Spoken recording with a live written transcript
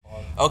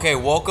Okay,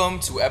 welcome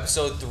to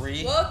episode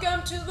 3.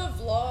 Welcome to the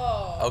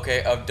vlog.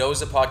 Okay, of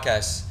Doza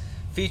podcast,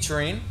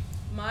 featuring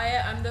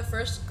Maya. I'm the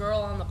first girl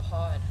on the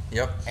pod.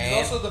 Yep, She's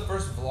also the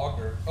first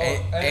vlogger. Oh,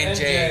 and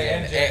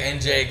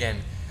Jay again.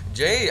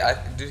 Jay,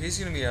 dude, he's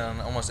gonna be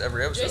on almost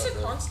every episode. Jay's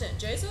a constant.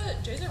 Jay's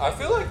a I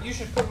feel like you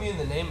should put me in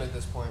the name at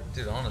this point.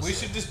 Dude, honestly. We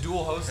should just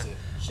dual host it.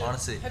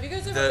 Honestly. Have you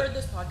guys ever heard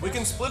this podcast? We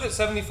can split it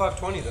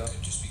 75-20 though.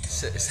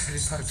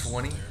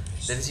 75-20?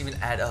 That doesn't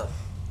even add up.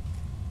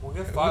 We'll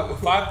get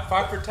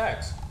five for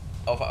tax.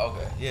 Oh,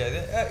 okay. Yeah,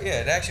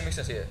 that actually makes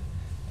sense, yeah.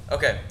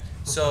 Okay,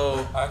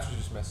 so... I actually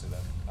just messed it up.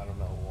 I don't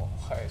know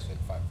why I said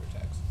 5 for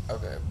tax.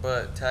 Okay,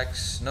 but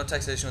no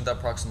taxation without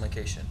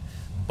proximation.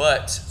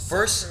 But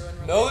first...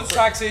 No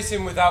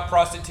taxation without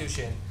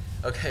prostitution.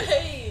 Okay.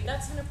 Hey,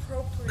 that's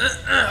inappropriate.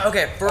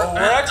 Okay, we're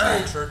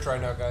actually in church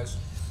right now, guys.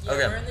 Yeah,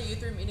 okay. We're in the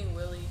youth room eating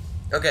Willy.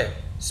 Okay,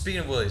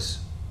 speaking of Willies.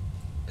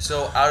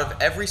 So, out of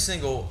every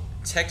single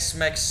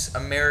Tex-Mex,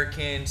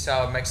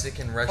 American-style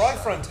Mexican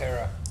restaurant... Probably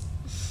Frontera.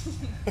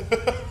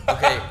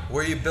 Okay,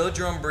 where you build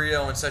your own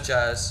burrito and such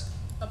as...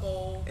 A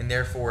bowl. And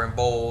therefore in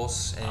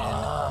bowls and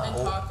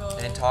taco.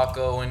 And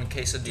taco and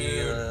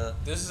quesadilla.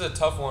 Dude, this is a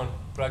tough one,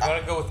 but I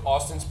gotta go with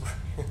Austin's.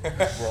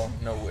 Bro,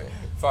 no way.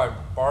 Fine,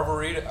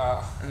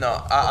 Barbarita.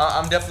 No,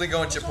 I'm definitely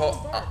going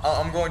Chipotle.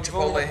 I'm going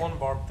Chipotle. Like one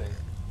barb thing.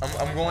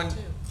 I'm going.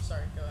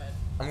 Sorry, go ahead.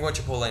 I'm going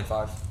Chipotle in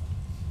 5.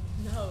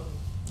 No.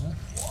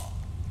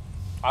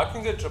 I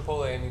can get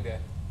Chipotle any day.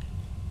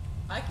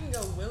 I can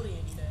go Willy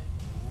any day.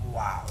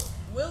 Wow.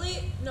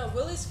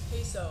 Willy's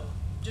queso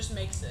just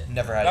makes it.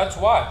 Never had That's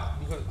why,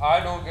 because I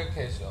don't get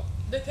queso.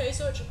 The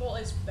queso at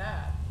Chipotle is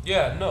bad.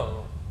 Yeah,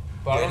 no.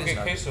 But Yeah, I don't it is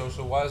get queso,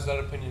 so why does that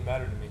opinion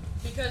matter to me?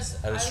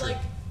 Because I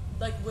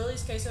like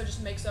Willy's queso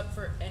just makes up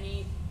for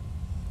any...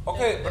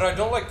 Okay, but I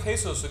don't like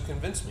queso, so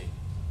convince me.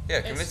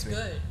 Yeah, convince me.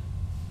 It's good.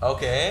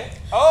 Okay.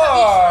 Oh!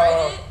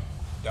 Have you tried it?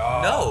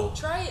 No.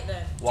 Try it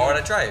then. Why would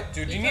I try it?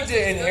 Dude, you Because need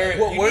to it's inherit...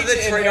 good. What are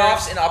the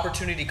trade-offs and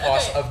opportunity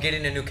costs of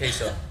getting a new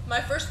queso?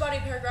 My first body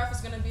paragraph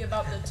is going to be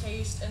about the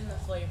taste and the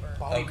flavor.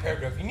 Body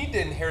paragraph. You need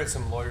to inherit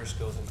some lawyer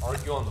skills and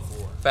argue on the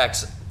floor.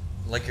 Facts.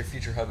 Like your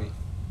future hubby.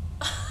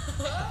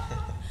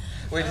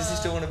 Wait, does he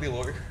still want to be a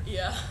lawyer?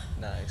 Yeah.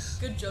 Nice.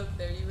 Good joke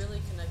there. You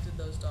really connected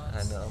those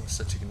dots. I know,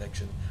 such a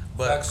connection.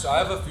 But Facts, I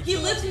have a future He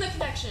lives hubby. in the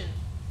connection.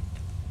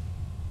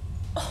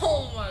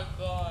 Oh my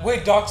god.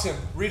 Wait, dox him.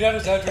 Read out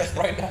his address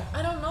right now.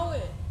 I don't know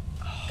it.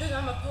 Because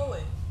I'm a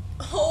poet.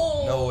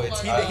 Oh No, my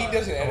it's- God. He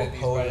doesn't I'm a edit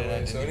these, poet by the and I way,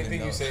 didn't so even anything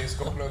know. you say is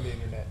going on the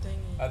internet. Dang it.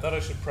 I thought I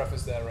should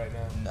preface that right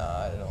now.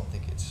 nah, I don't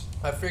think it's...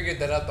 I figured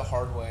that out the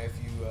hard way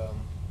if you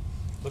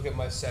look at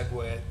my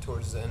segue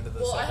towards the end of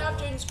the Well, I second have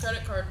one. Jane's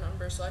credit card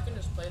number, so I can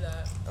just play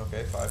that.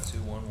 Okay,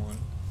 5211.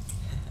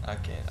 I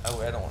can't.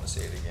 I don't want to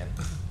say it again.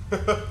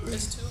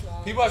 It's too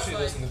long. People It's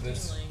actually like listen to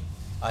this. Team Link.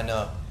 I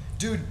know,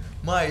 dude.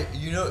 You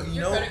Your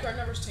know. credit card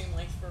number's Team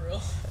Link for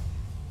real.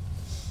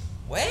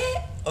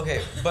 What?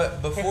 Okay,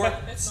 but before.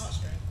 It's not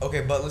strange.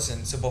 Okay, but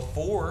listen. So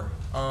before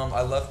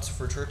I left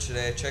for church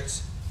today, I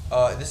checked.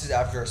 This is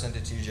after I sent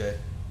it to you, Jay.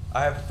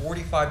 I have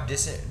 45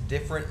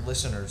 different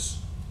listeners.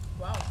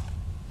 Wow.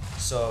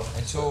 So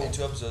in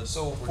two episodes.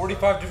 So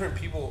 45 different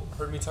people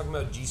heard me talking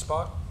about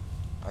G-Spot?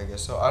 I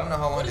guess so. I don't know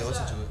how long What they is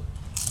listened that? to it,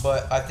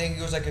 but I think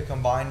it was like a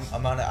combined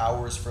amount of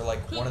hours for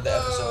like one of the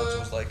episodes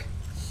was like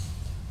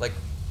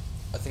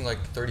I think like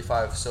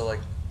 35. So like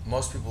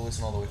most people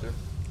listen all the way through.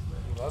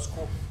 Well, that's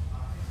cool.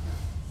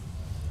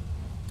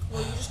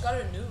 Well, you just got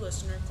a new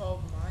listener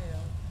called Maya.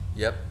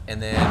 Yep,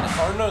 and then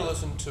Arna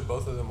listened to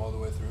both of them all the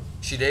way through.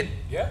 she did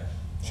Yeah,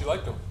 she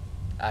liked them.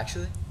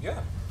 actually. Yeah.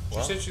 She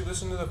Wow. said she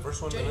listened to the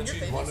first one Jane, and then you're she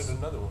famous. wanted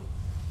another one.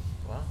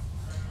 Wow.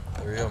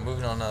 There we go.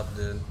 Moving on up,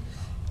 dude.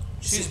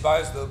 She's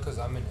biased though because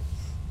I'm in it.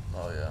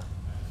 Oh yeah.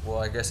 Well,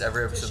 I guess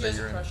every Does episode she that has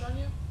you're a in. crush on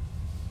you?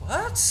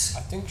 What?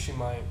 I think she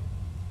might.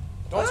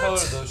 Don't tell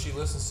her though, she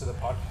listens to the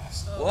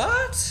podcast. Oh.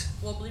 What?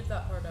 We'll bleep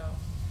that part out.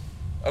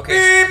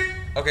 Okay.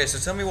 Okay, so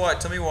tell me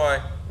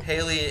why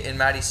Haley and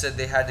Maddie said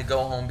they had to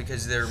go home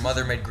because their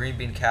mother made green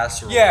bean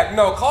casserole. Yeah,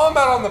 no, call him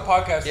out on the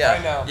podcast Yeah.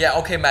 right now. Yeah,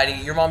 okay,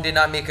 Maddie. Your mom did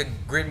not make a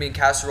green bean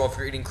casserole if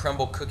you're eating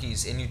crumble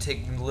cookies and you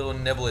take little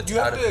niblets You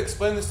out have of to it.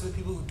 explain this to the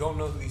people who don't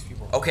know who these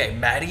people are. Okay,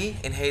 Maddie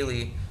and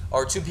Haley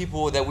are 2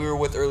 people that we were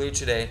with earlier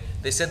today.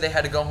 They said they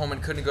had to go home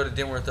and couldn't go to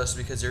dinner with us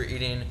because they're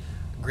eating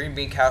green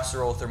bean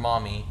casserole with their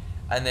mommy.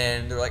 And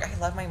then they're like, I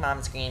love my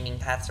mom's green bean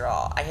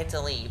casserole. I had to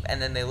leave. And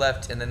then they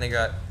left, and then they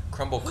got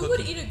crumble Who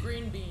cookie. would eat a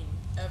green bean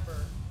ever?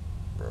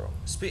 Bro,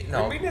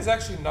 no. Green bean is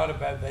actually not a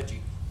bad veggie.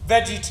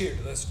 Veggie tier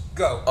list,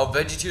 go. Oh,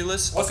 veggie tier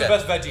list? What's Okay.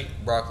 the best veggie?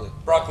 Broccoli.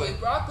 Broccoli.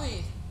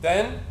 Broccoli.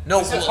 Then? No,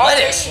 this is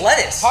lettuce. hot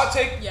Lettuce. take. Hot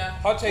take. Yeah.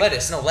 Hot take.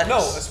 Lettuce. No, lettuce.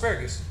 No,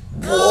 asparagus.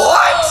 What?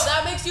 Oh,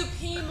 that makes you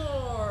pee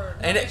more.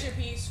 That And makes your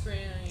pee scream.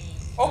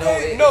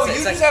 Okay, No, no, it's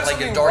you like- just have like a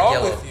something dark wrong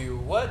yellow. with you.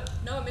 What?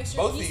 No, it makes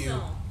your Both pee of you.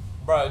 smell.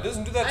 Bro, it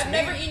doesn't do that to I've me.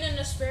 never eaten an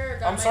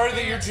asparagus. I'm My sorry that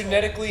you're parents will.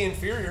 genetically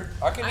inferior.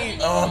 I can I eat.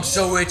 didn't Oh, I'm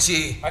so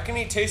itchy. I can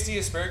eat tasty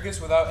asparagus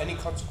without any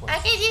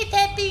consequence. Jane,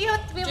 how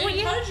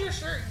did your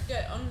shirt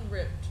get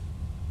unripped?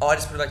 Oh, I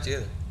just put it back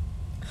together.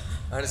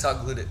 I just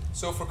hot glued it.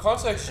 So for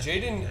context,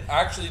 Jaden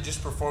actually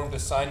just performed a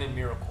sign in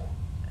Miracle.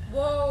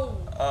 Whoa.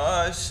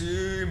 I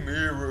see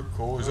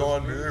miracles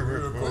on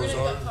miracles. We're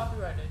gonna get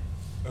copyrighted.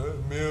 A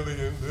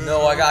million.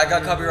 No, I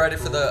got copyrighted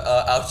for the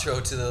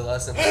outro to the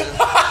last episode.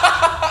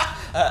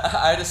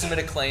 I had to submit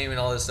a claim and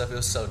all this stuff. It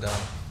was so dumb.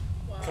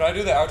 Wow. Can I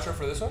do the outro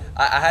for this one?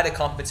 I had to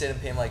compensate and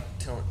pay him like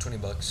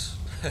 $20.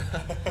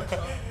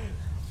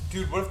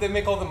 Dude, what if they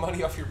make all the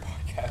money off your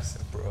podcast?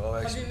 Bro,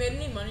 Have actually, you made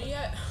any money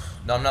yet?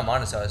 no, I'm not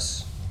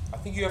monetized. I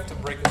think you have to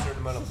break a certain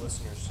amount of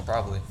listeners.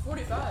 Probably.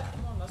 45.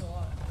 Come on, that's a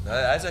lot.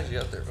 That's actually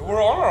up there.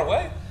 We're on our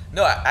way.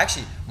 No,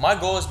 actually, my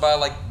goal is by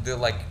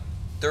the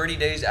 30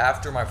 days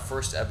after my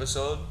first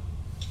episode,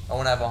 I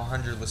want to have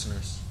 100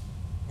 listeners.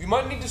 We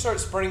might need to start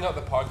spreading out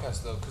the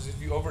podcast though, because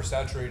if you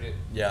oversaturate it.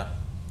 Yeah.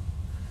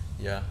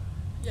 Yeah.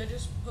 Yeah,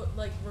 just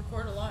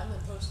record a lot and then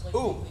post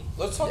Ooh, weekly.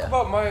 let's talk Yeah.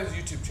 about Maya's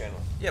YouTube channel.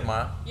 Yeah,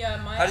 Maya. Yeah,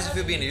 my. How does it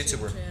feel being a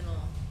YouTuber? Channel.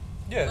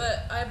 Yeah.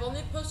 But I've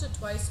only posted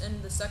twice,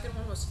 and the second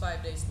one was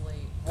 5 days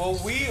late. Well,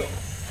 we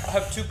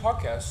have 2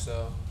 podcasts,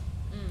 so.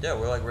 Yeah,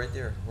 we're like right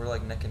there. We're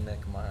like neck and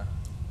neck, Maya.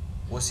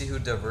 We'll see who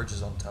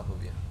diverges on top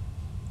of you.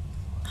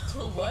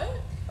 What?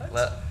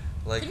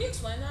 Like, Can you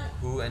explain that?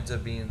 who ends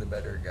up being the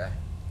better guy?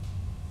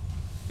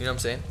 You know what I'm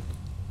saying?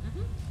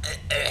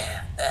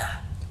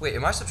 Wait,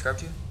 am I subscribed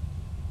to you?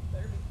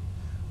 Better be.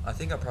 I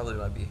think I probably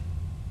might be.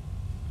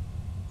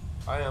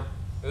 I am.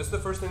 This is the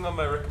first thing on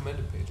my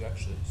recommended page,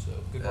 actually, so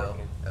good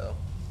marketing. Oh.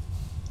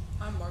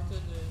 I'm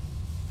marketed.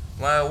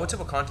 Maya, what type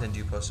of content do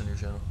you post on your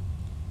channel?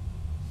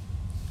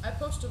 I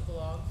post a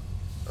vlog.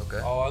 Okay.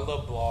 Oh, I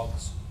love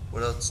blogs.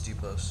 What else do you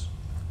post?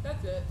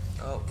 That's it.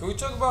 Oh. Can we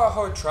talk about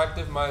how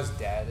attractive Maya's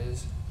dad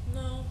is?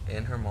 No.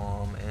 And her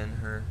mom, and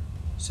her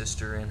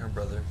sister, and her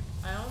brother.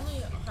 I only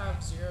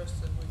have 0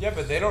 siblings. Yeah,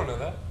 but they don't know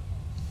that.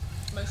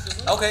 My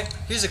siblings? Okay,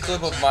 here's a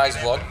clip of Maya's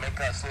vlog. Make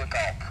us look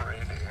all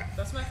pretty.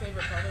 That's my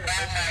favorite part of the Oh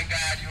video. my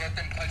god, you let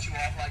them cut you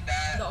off like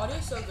that? The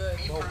audio's so good.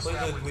 Don't play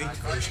the leaked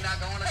version. You're not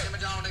going to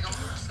Simajong, they gonna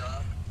do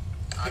stuff.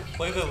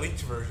 Play the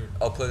leaked version.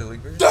 I'll play the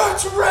league version.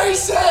 That's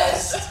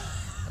racist!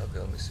 Okay,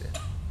 let me see.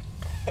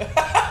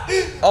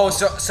 Oh,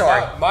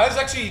 sorry. Maya's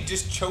actually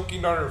just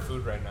choking on her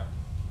food right now.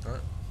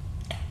 What?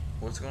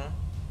 What's going on?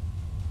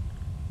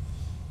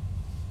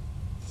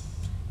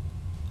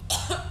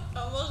 I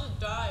almost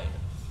died.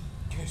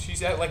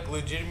 She's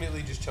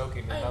legitimately just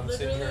choking, and I I'm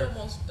sitting literally here.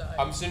 almost died.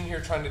 I'm sitting here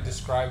trying to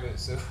describe it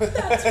so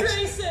That's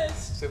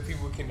racist. so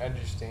people can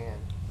understand.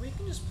 We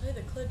can just play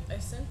the clip. I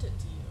sent it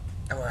to you.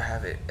 Oh, I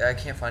have it. I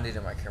can't find it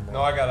in my camera.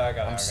 No, I got it.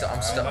 I'm stuck.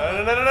 No.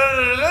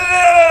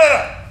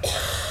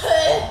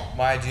 Oh,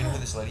 Maya, do you know who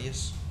this lady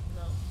is?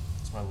 No.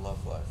 It's my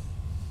love life.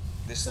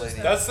 This Who's lady.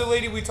 that? That's the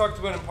lady we talked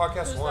about in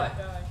podcast Who's 1. that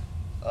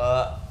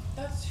guy?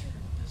 That's your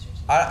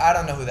I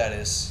don't know who that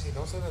is. Hey,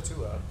 don't say that too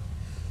loud.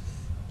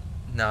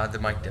 Nah, the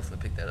mic definitely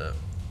picked that up.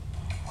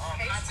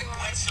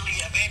 Consequentially,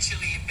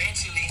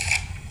 eventually.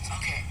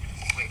 Okay,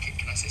 wait,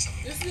 can I say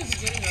something? This is the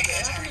beginning of it.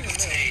 It happened in the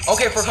middle.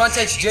 Okay, for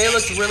context, Jay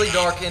looks really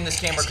dark in this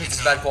camera because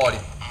it's bad quality.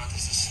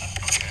 This is,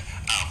 okay.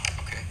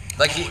 Oh, okay.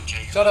 Like he.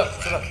 Shut up.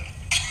 No,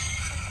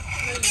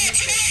 you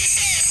missed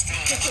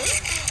it.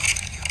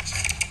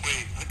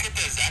 Wait, look at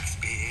the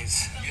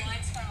Zaxby's.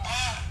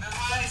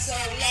 That's so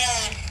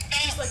long.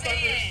 Just like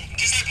Parker's.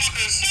 Just like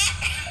Parker's.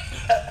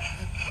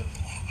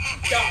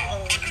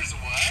 Dong. Parker's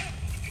what?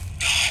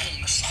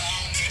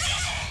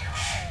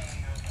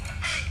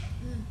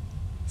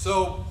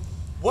 So,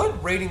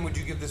 what rating would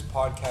you give this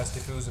podcast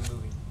if it was a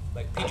movie?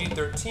 Like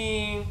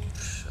PG-13,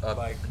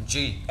 like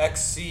G.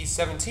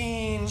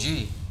 XC-17,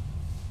 G.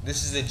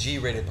 This is a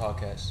G-rated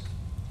podcast.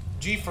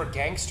 G for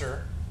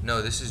gangster.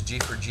 No, this is G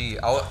for G.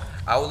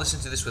 I will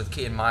listen to this with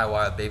Kit and Maya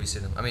while I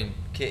babysit him. I mean,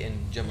 Kit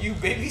and Gemma. You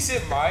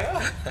babysit Maya?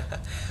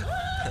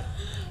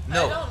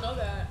 No. I don't know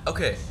that.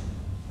 Okay.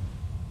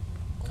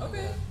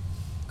 Okay.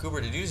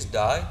 Cooper, did you just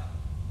die?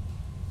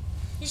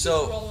 He's So-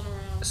 just rolling around.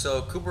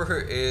 So Cooper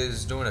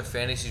is doing a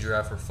fantasy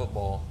draft for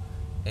football,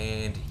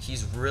 and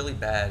he's really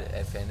bad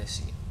at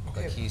fantasy.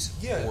 Like he's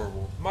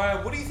horrible.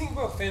 Maya, what do you think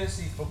about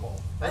fantasy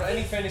football or I any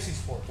think- fantasy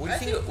sport? What do you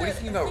think? What do you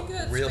think about I think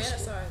that's real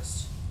sport?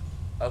 fantasized.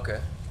 Okay.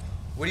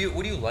 What do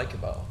you like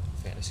about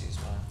fantasies,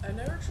 Maya? I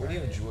never tried What do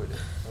you it. enjoy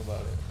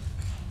about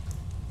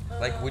it?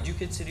 Like, would you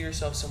consider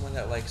yourself someone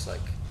that likes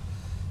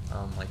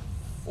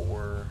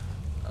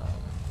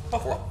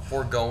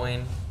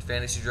foregoing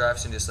fantasy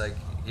drafts and just like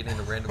getting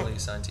a randomly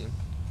assigned team?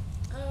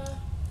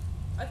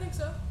 I think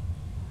so.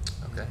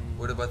 Okay.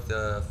 What about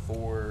the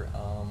 4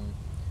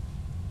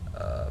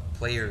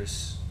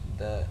 players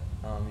that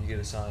you get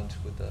assigned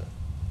with the?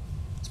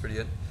 It's pretty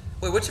good.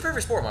 Wait, what's your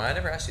favorite sport, Maya? I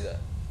never asked you that.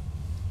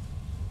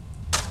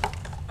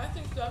 I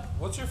think so.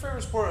 What's your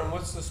favorite sport, and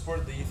what's the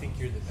sport that you think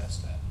you're the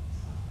best at?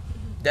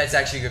 That's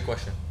actually a good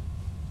question.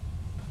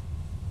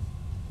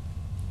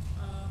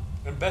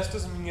 And best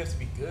doesn't mean you have to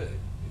be good.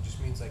 It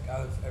just means like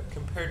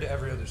compared to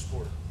every other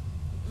sport.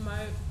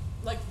 My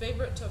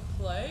favorite to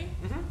play,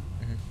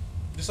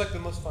 Just like the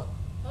most fun.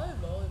 probably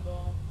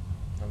volleyball.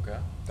 Okay.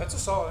 That's a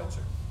solid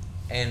answer.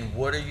 And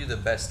what are you the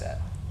best at?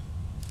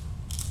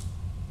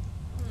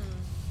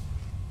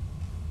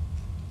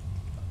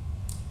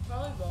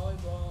 Probably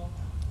volleyball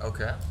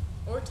Okay.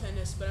 or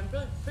tennis, but I'm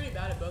pretty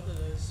bad at both of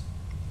those.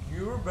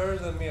 You were better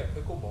than me at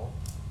pickleball.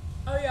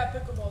 Oh yeah,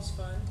 pickleball's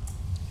fun.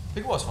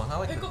 Pickleball's fun. I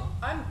like pickleball.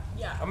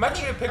 I'm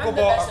actually a I'm the pickleball.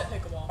 best at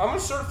pickleball. I'm a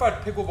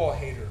certified pickleball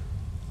hater.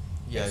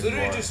 Yeah, It's you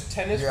literally are. just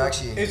tennis. You're For,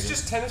 actually a it's hater.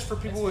 just tennis for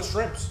people with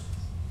shrimps.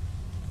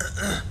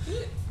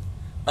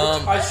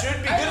 Um, I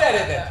should be I good don't at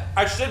like it then. that.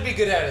 I should be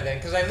good at it then,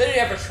 because I literally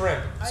have a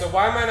shrimp. So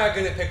why am I not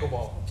good at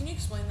pickleball? Can you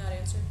explain that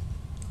answer?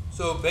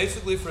 So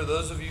basically, for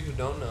those of you who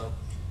don't know,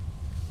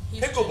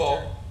 He's pickleball.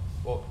 ginger.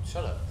 Well,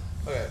 shut up.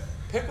 Okay,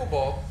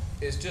 pickleball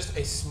is just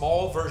a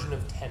small version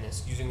of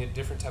tennis using a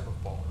different type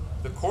of ball.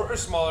 The court is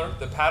smaller.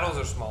 The paddles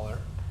are smaller.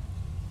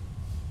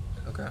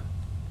 Okay.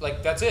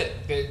 Like that's it.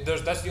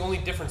 That's the only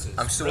differences.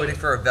 I'm still really. waiting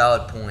for a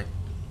valid point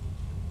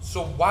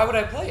So why would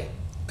I play it?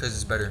 because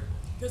it's better.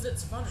 Because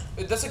it's fun.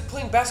 That's like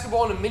playing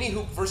basketball in a mini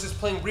hoop versus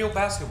playing real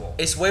basketball.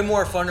 It's way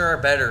more funner or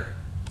better.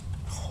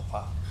 Oh,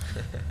 wow.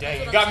 Dang,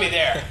 you what got I'm me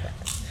there.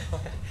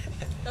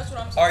 That's what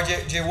I'm All saying.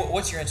 right, Jay,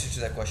 what's your answer to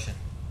that question?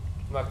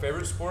 My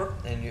favorite sport?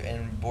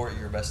 And Bort,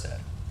 you're best at.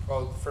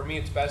 Well, for me,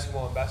 it's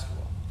basketball and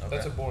basketball. Okay.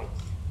 That's a boring.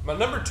 My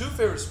number 2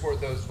 favorite sport,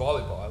 though, is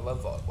volleyball. I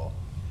love volleyball.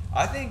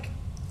 I think,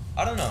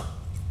 I don't know.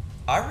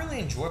 I really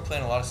enjoy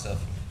playing a lot of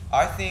stuff.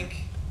 I think,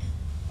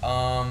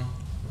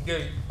 Yeah,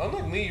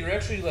 unlike me, you're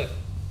actually, like,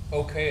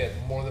 okay at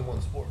more than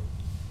one sport.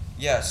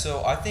 yeah,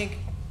 so I think,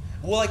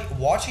 well, like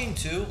watching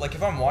too, like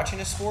if I'm watching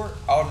a sport,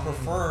 I would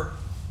prefer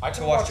I to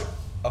can watch watch-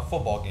 a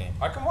football game.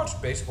 I can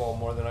watch baseball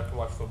more than I can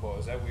watch football.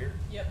 Is that weird?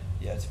 Yep.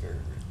 Yeah, it's very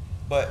weird.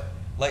 But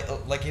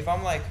like if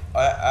I'm like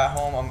at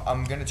home,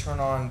 I'm gonna turn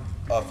on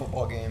a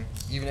football game,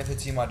 even if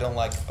it's a team I don't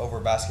like, over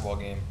a basketball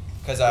game,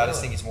 because I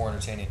just think it's more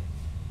entertaining.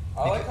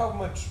 I like how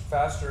much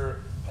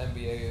faster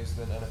NBA is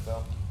than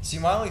NFL. See,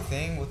 my only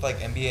thing with like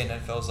NBA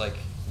and NFL is like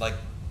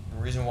the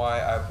reason why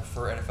I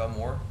prefer NFL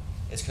more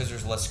is because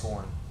there's less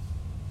scoring.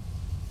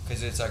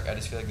 Because it's like I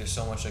just feel like there's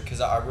so much like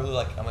because I really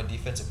like I'm a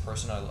defensive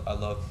person. I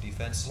love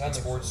defense That in makes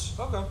sports. sense.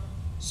 Okay.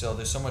 So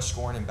there's so much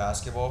scoring in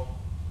basketball,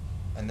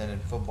 and then in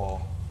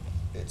football,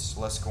 it's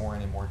less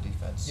scoring and more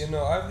defense. You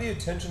know, I have the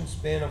attention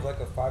span of like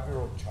a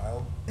 5-year-old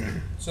child.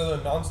 So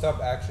the nonstop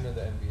action of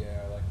the NBA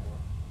I like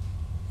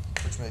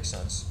more. Which makes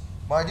sense.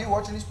 Maya, do you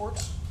watch any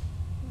sports?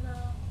 No.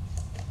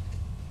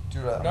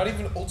 Dude, Not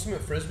even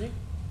ultimate frisbee?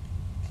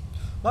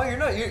 Maya,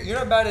 you're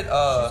not bad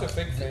at She's a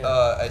big fan.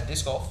 at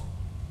disc golf.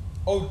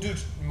 Oh, dude,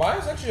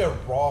 Maya's actually a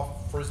raw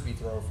frisbee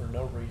thrower for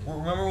no reason.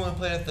 Remember when we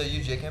played at the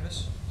UJ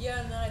campus?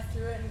 Yeah, and then I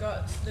threw it and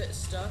got it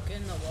stuck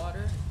in the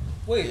water.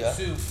 Wait, Yeah.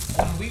 Sue,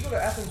 when we go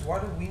to Athens, why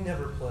do we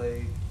never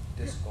play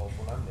disc golf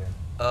when I'm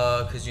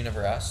there? Because you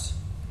never asked.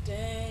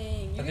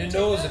 Dang. I didn't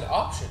know it was an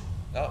option.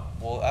 Oh,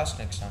 we'll ask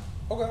next time.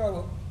 Okay, I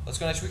will. Let's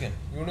go next weekend.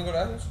 You want to go to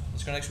Athens?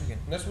 Let's go next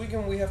weekend. Next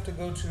weekend we have to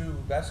go to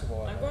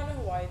basketball. I'm going to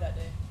Hawaii that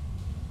day.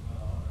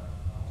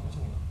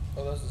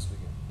 Oh, that's this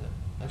weekend. Yeah,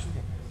 next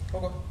weekend.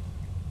 Okay.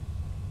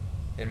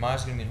 And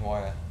Maya's gonna be in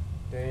Hawaii.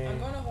 Dang. I'm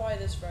going to Hawaii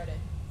this Friday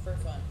for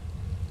fun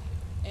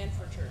and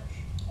for church.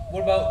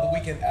 What about the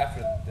weekend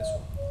after this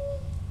one?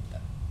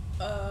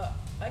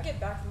 I get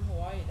back from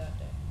Hawaii that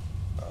day.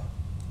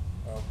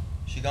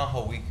 She gone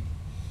whole week.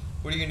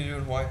 What are you gonna do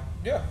in Hawaii?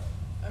 Yeah.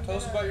 I'm Tell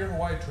us gonna- about your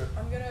Hawaii trip.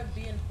 I'm gonna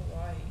be in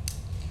Hawaii.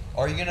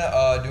 Are you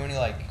gonna do any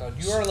like?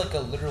 God, you are like a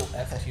literal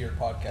F tier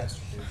podcaster,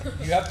 dude.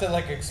 You have to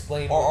like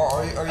explain. Or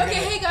are you Okay, gonna?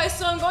 hey guys,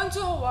 so I'm going to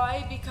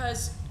Hawaii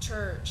because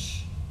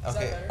church. Is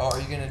Okay. that better? Are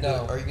you gonna do?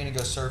 No. Are you gonna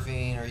go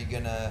surfing? Are you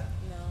gonna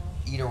No.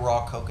 eat a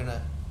raw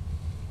coconut?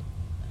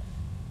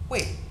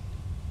 Wait,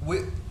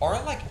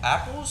 aren't like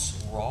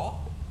apples raw?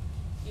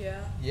 Yeah.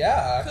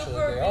 Yeah, actually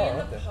Cooper, they be are, in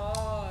aren't the they?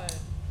 pod.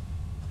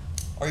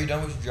 Are you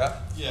done with your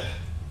draft? Yeah.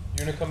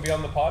 You wanna come be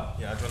on the pod?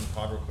 Yeah, I joined the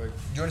pod real quick.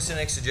 Do you want to sit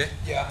next to Jay?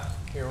 Yeah.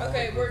 Here,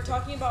 Okay, we're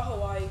talking about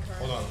Hawaii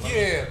currently. Hold on. let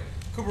me- Yeah.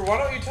 Cooper, why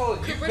don't you tell us?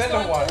 You've Cooper's been to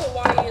going Hawaii. to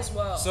Hawaii as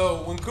well.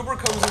 So when Cooper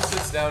comes and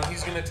sits down,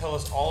 he's gonna tell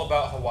us all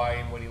about Hawaii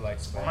and what he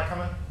likes Where about am I it.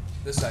 coming?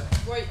 This side.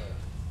 Wait,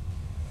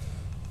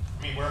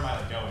 I mean, where am I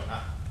like, going?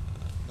 Not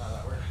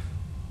that way.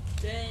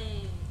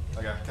 dang.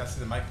 Okay, can I see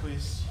the mic,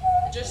 please?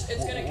 It's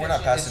gonna We're catch not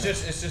you.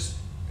 passing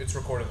It's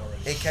recording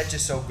already. It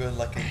catches so good,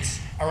 like it's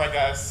All right,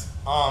 guys.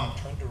 Try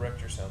and direct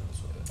your sound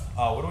this way.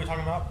 What are we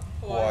talking about?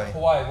 Hawaii.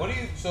 Hawaii. What do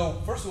you?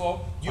 So first of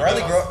all, you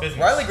Riley know- business.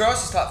 Riley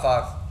Gross is top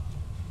 5.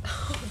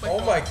 Oh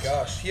my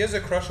gosh, he has a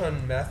crush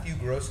on Matthew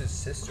Gross's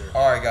sister.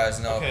 All right, guys,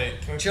 no. Okay,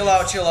 can we chill please-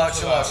 out. She's chill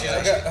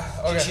like,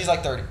 out, yeah. she's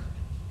like 30.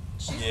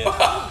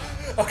 Yeah.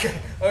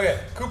 Okay,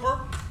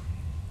 Cooper,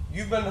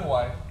 you've been to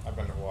Hawaii. I've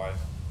been to Hawaii.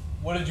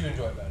 What did you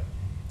enjoy about it?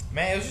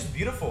 Man, it was just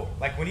beautiful.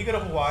 Like when you go to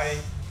Hawaii,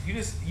 you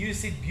just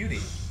see beauty.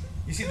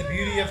 You see the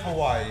beauty of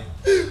Hawaii.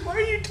 Why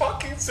are you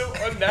talking so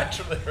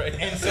unnaturally right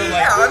now? And so like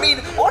Yeah, I mean,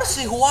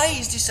 honestly, Hawaii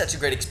is just such a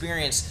great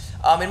experience.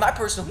 In my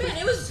personal Man,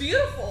 it was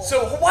beautiful.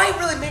 So Hawaii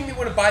really made me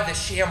want to buy the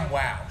Sham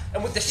Wow.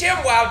 And what the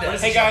Sham Wow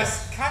does. Hey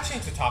guys, can I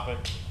change the topic?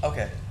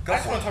 Okay, go I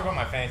just for want it. to talk about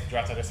my fantasy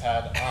draft I just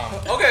had.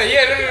 Okay,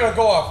 yeah, no,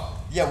 go off.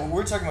 Yeah,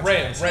 we're talking about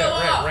Rant. chickens.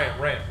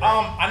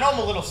 I know I'm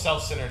a little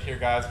self-centered here,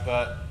 guys,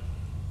 but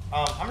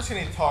I'm just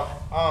gonna talk.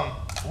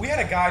 We had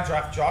a guy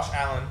draft Josh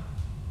Allen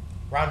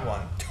Round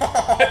 1.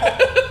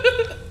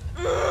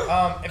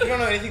 If you don't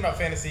know anything about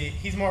fantasy,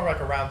 he's more like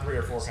a round 3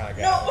 or 4 kind of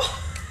guy. No.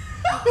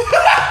 He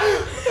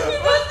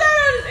put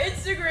that on his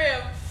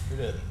Instagram. Who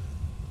did?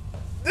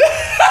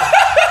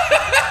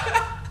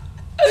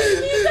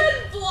 He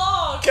said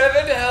vlog.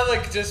 Kevin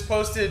Halleck just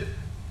posted,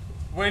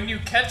 when you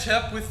catch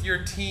up with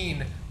your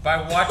teen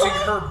by watching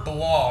her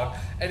blog,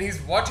 and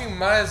he's watching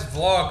Maya's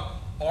vlog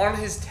on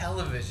his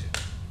television.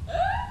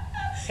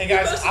 Hey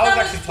guys, He posted I was on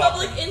actually his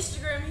public talking.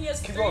 Instagram. He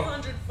has Keep going.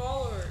 300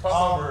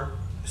 followers.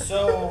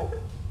 So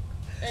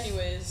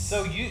Anyways.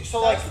 so that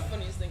like was the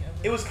funniest thing ever.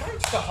 it was kind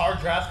of just a hard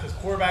draft because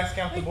quarterbacks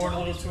came off the Wait, board a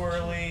don't little be too so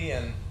early,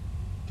 and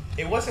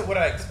it wasn't what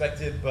I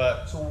expected.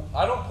 But So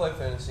I don't play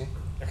fantasy.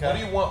 Okay. What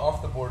do you want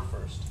off the board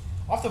first?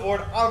 off the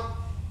board, I'm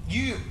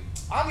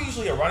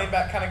usually a running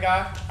back kind of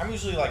guy. I'm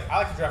usually like I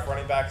like to draft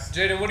running backs.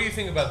 Jaden, what do you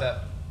think about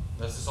that?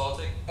 That's the solid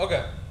take.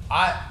 Okay.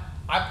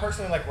 I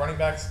personally like running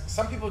backs.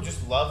 Some people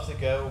just love to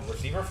go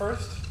receiver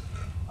first.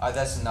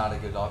 That's not a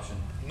good option.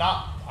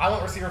 I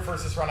went receiver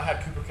first this round. I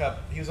had Cooper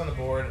Kupp. He was on the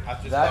board. I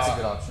just That's thought,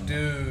 a good option.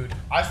 Dude.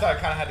 I just thought I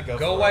kind of had to go.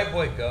 Go for white it.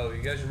 boy, go.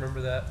 You guys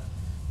remember that?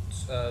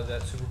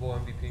 That Super Bowl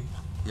MVP?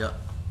 Yep.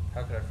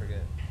 How could I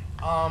forget?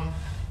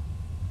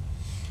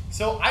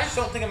 So I just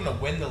don't think I'm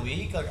gonna win the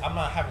league. Like I'm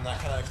not having that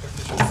kind of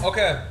expectations.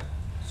 Okay.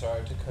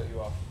 Sorry to cut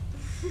you off.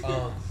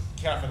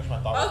 Can I finish my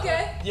thought? real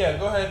Okay. Yeah,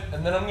 go ahead,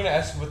 and then I'm gonna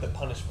ask you what the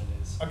punishment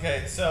is. quick?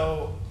 Okay.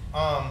 So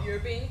You're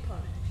being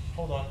punished.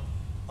 hold on.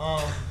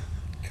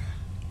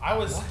 I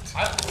was.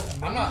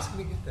 I'm not.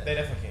 Gonna get that. They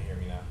definitely can't hear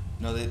me now.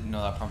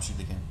 No, I promise you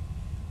they can.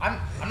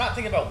 I'm not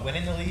thinking about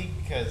winning the league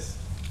because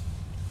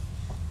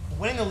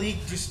winning the league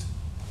just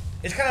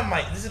it's kind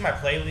of this is my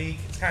play league.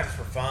 It's kind of just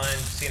for fun,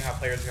 seeing how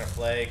players are gonna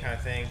play, kind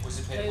of thing. Was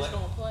it pay to Players play?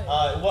 don't play.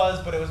 It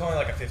was, but it was only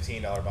like a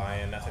 $15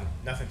 buy-in.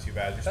 Nothing too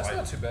bad. Just That's like,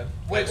 not too bad.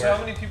 Like Wait, so where-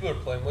 how many people are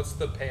playing? What's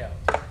the payout?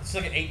 It's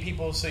like 8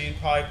 people, so you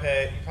probably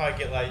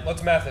get like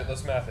Let's math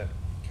it.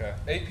 okay.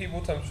 8 people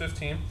times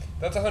 15.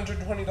 That's a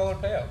 $120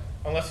 payout.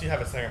 Unless you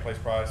have a second place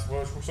prize,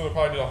 so they'll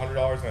probably do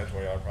 $100 and a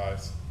 $20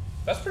 prize,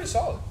 That's pretty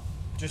solid.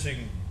 just so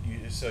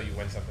you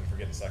win something for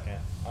getting second.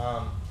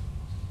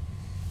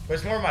 But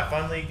it's more of my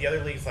fun league. The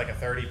other league's like a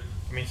 $30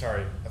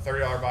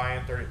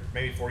 buy-in,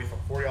 maybe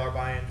 $40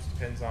 buy-in. Just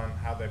depends on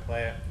how they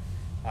play it.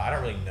 I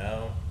don't really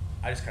know.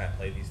 I just kind of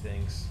play these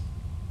things.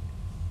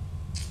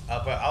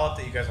 But I'll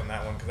update you guys on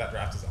that one because that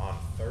draft is on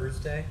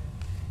Thursday,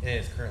 and it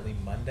is currently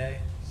Monday.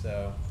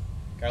 So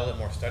got a little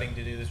more studying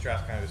to do. This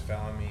draft kind of just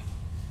fell on me.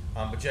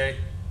 But Jay,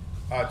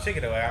 take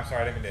it away. I'm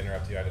sorry, I didn't mean to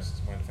interrupt you. I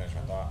just wanted to finish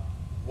my thought.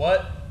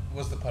 What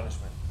was the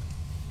punishment?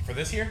 For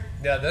this year,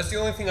 Yeah, that's the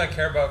only thing I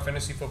care about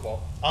fantasy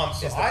football.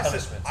 so Is the I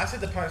punishment. said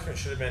the punishment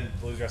should have been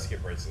the loser has to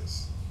get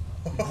braces.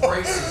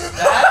 Braces.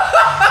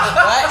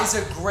 That is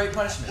a great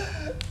punishment.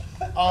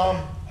 Um,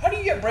 How do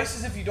you get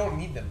braces if you don't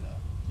need them,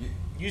 though?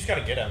 you just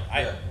gotta get them.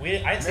 Yeah.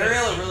 I didn't say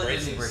Mariella she really needed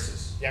didn't need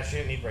braces. Yeah, she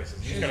didn't need braces.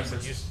 You She just didn't gotta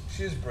need use.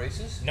 She has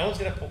braces? No one's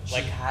gonna pull She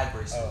like. had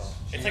braces. Oh.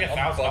 It's like I'm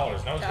 $1,000. No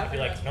one's gonna be Catherine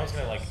like. has No one's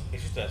gonna like.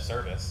 It's just a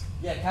service.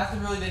 Yeah,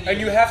 Catherine really didn't. And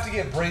you have to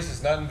get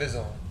braces, not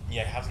Invisalign.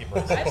 Yeah, you have to get I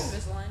have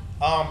braces.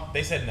 Invisalign.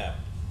 They said no,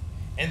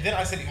 and then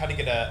I said you had to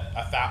get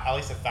at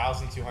least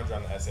 1,200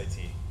 on the SAT.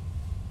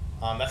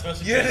 That's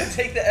mostly. You had because- to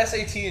take the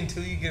SAT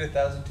until you get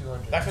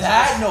 1,200. That's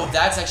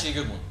That's actually a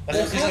good one. That's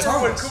Well, what- because it's Cooper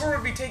harmless.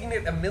 would be taking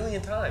it a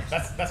million times.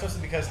 That's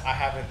mostly because I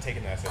haven't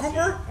taken the SAT.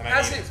 Cooper and I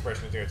hasn't- need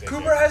inspiration to take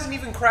Cooper it. hasn't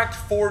even cracked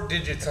 4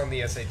 digits on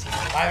the SAT.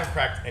 I haven't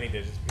cracked any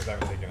digits because I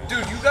haven't taken it.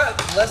 Dude, you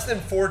got less than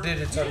 4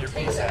 digits You on your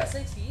didn't take the PSAT.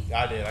 SAT?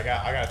 I did. I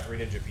got a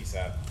 3-digit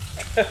PSAT.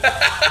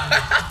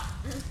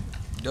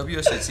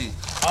 WSAT.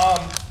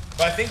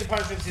 But I think the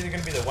punishment's either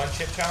going to be the 1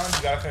 chip challenge.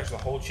 You got to finish the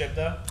whole chip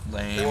though,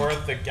 Lame. or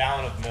the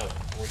gallon of milk.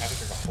 Where you have to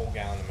drink a whole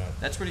gallon of milk.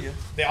 That's pretty good.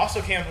 They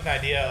also came up with an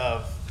idea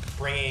of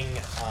bringing.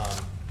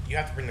 You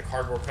have to bring the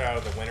cardboard cutout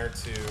of the winner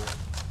to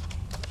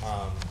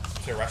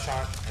a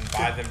restaurant and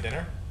buy them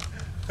dinner.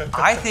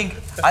 I think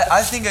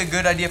a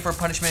good idea for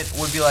punishment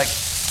would be like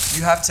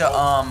you have to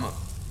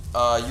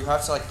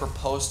like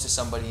propose to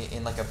somebody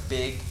in like a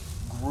big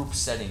group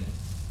setting.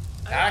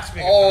 That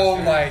actually be a good Oh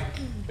punishment.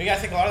 my. But yeah, I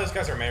think a lot of those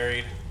guys are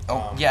married.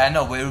 Oh yeah, I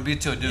know, but it would be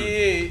to a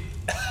dude.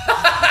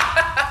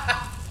 Yeah.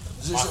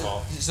 So, My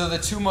fault. so the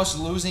 2 most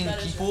losing That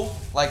is people,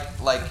 like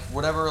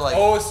whatever, like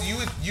Oh, so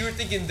you were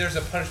thinking there's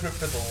a punishment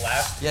for the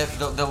last? yeah,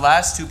 the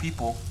last 2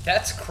 people,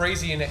 That's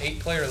crazy in an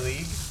 8-player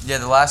league. yeah,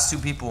 the last 2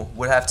 people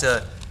would have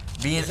to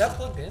be in Is that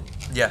plugged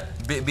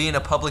in? be in a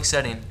public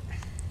setting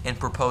and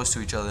propose to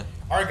each other.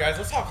 All right, guys,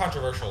 let's talk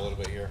controversial a little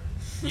bit here.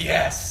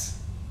 Yes.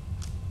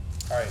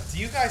 All right, do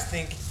you guys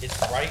think it's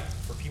right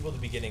for people to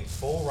be getting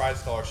full ride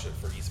scholarship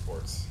for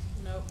esports?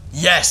 Nope.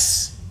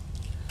 Yes.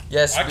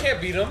 Yes. I can't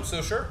beat them,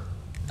 so sure.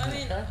 I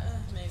mean,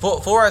 maybe.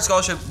 Full ride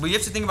scholarship, but you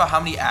have to think about how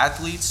many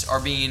athletes are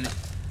being,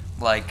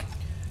 like,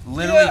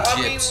 literally yeah,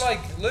 I mean, gypped.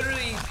 like,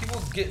 literally,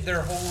 people get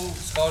their whole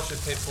scholarship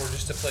paid for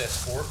just to play a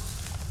sport.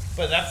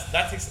 But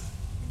that takes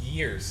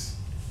years.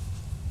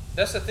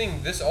 That's the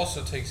thing. This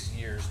also takes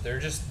years.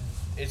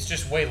 It's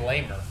just way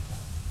lamer.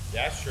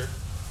 Yeah, that's true.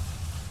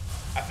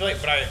 I feel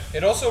like, but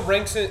It also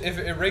ranks in if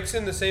it ranks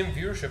in the same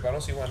viewership. I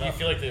don't see why do you not.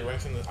 feel like it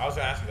ranks in the? I was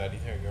gonna ask you that. Do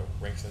you think it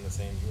ranks in the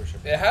same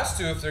viewership? It has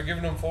to if they're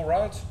giving them full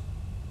rides.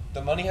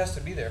 The money has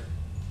to be there.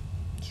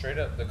 Straight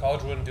up, the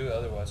college wouldn't do it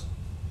otherwise.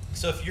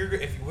 So if you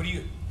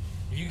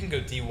can go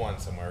D1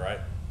 somewhere, right?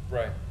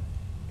 Right.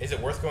 Is it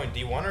worth going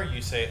D1, or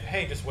you say,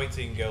 hey, just wait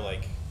till you can go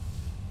like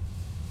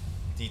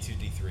D2,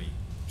 D3,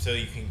 so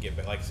you can get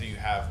so you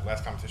have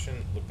less competition,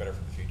 look better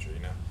for the future, you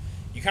know?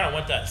 You kind of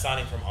want that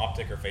signing from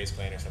Optic or Face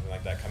Clan or something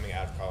like that coming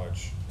out of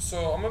college.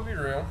 So I'm gonna be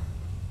real.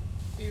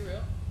 Be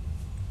real.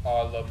 Oh,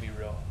 I love Be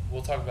Real.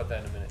 We'll talk about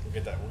that in a minute. We'll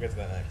get to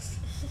that next.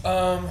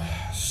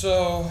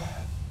 So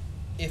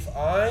if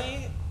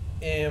I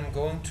am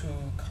going to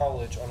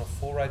college on a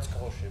full ride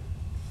scholarship,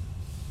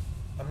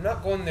 I'm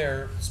not going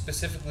there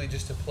specifically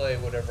just to play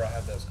whatever I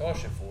have that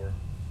scholarship for.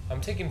 I'm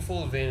taking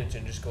full advantage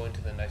and just going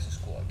to the nicest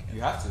school I can.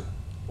 You have to.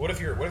 What if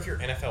you're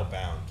NFL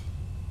bound?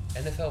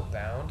 NFL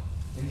bound?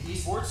 In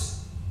esports?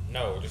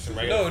 No, just a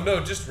regular.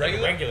 No, just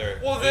regular. Regular.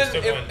 Well, But then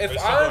you're still going- but if you're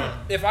still going-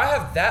 if I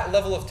have that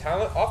level of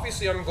talent,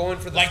 obviously I'm going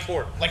for the like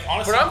sport. like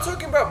honestly, But I'm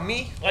talking about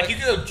me. like you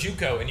could go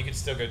JUCO and you could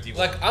still go D1.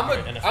 Like I'm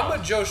You're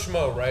NFL. a Joe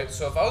Schmo, right?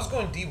 So if I was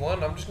going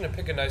D1, I'm just gonna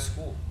pick a nice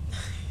school.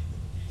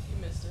 You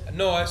missed it.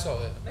 No, I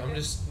saw it. I'm Okay.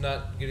 just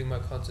not getting my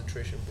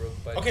concentration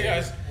broke by. Okay, Jay.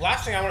 guys.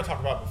 Last thing I want to talk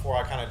about before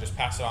I kind of just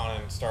pass it on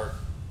and start.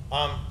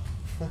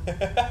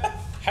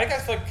 How do you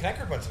guys feel like Connect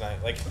Group went tonight?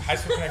 Like high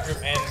school Connect Group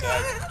and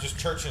just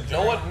church in No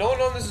general.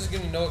 one on this is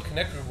gonna know what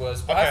Connect Group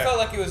was, but I Okay. felt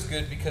like it was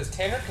good because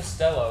Tanner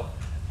Costello,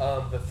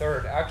 the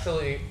third,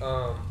 actually.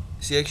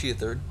 Is he actually a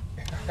third?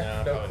 No,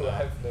 No probably clue. I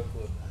not. have no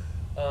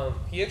clue.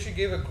 He actually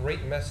gave a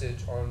great message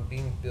on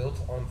being built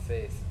on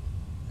faith.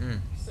 Mm.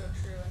 So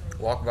true and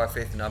real. Walk by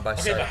faith, not by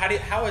Okay, sight.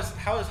 but how is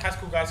high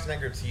school guys Connect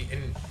Group to you?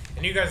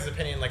 In you guys'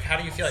 opinion, like how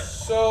do you feel like?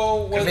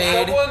 So when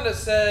Made. someone that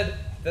said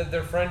that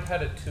their friend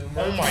had a tumor.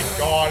 Oh my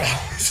god!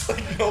 I was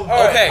like, no. All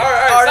right, Okay, all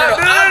right, all right, stop.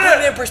 no, No, I'm no, putting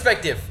no. it in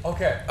perspective.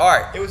 Okay. All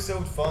right. It was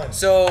so fun.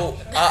 So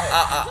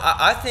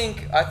I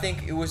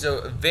think it was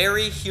a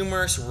very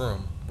humorous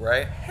room,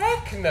 right?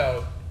 Heck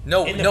no.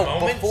 No, In the no,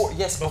 moments?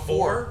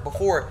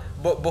 before,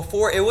 but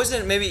before it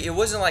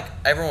wasn't like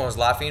everyone was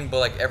laughing, but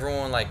like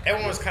everyone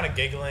Everyone was kind of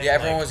giggling. yeah,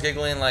 everyone like, was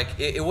giggling. Like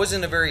it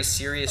wasn't a very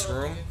serious Oh,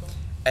 room. giggle.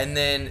 And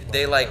then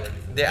they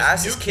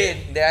asked new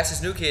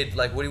this new kid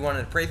like what he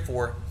wanted to pray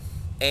for,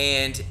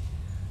 and he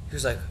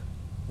was like,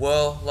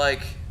 well,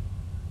 like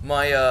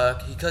my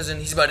cousin,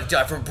 he's about to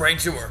die from a brain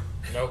tumor.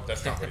 Nope,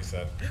 that's not what he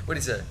said. What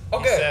he said? He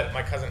Okay. said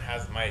my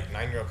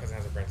 9-year-old cousin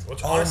has a brain tumor.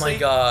 Which Oh my honestly,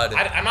 God.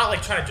 I'm not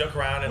like trying to joke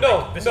around and No,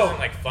 like, this no. isn't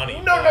like funny.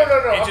 No, but, no, like,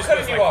 no, no. It I'm just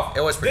cutting was you like, off.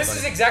 It was pretty This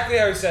is funny. exactly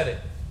how he said it.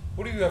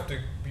 What do you have to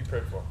be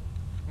prayed for?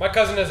 My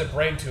cousin has a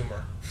brain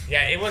tumor.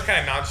 Yeah, it was kind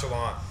of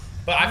nonchalant,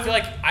 but I feel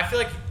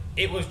like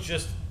it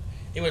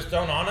was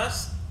thrown on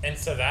us, and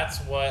so that's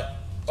what.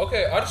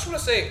 Okay, I just want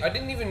to say I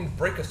didn't even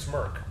break a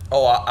smirk.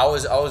 Oh, I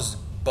was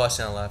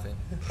busting out laughing.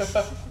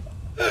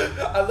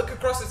 I look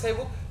across the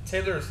table.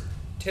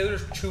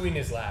 Taylor's chewing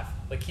his laugh.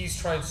 Like he's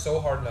trying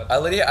so hard not to. I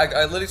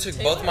literally took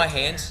Taylor both my or Tanner?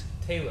 hands.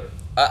 Taylor.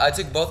 I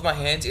took both my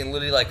hands and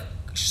literally like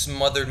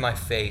smothered my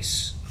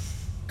face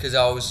because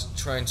I was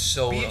trying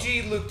so.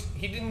 BG looked.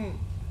 He didn't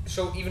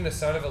show even a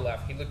sign of a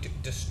laugh. He looked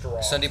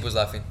distraught. Sandeep was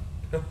laughing.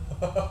 Wait,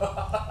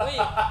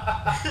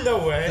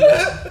 No way.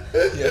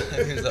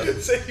 Yeah, he was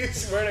laughing. So you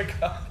swear to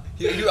God.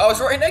 I was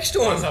right next to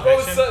him. What's up?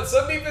 Bro,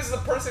 Salvation. Sandeep is the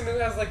person who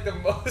has like the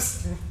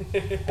most.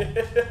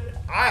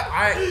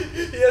 I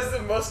He has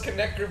the most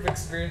Connect Group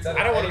experience. don't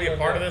want to be a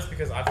part of this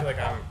because I feel like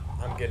I'm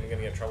gonna get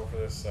in trouble for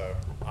this. So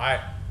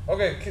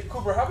Okay,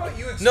 Cooper, how about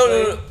you explain?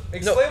 No.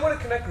 Explain what a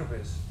Connect Group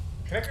is.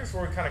 Connect Groups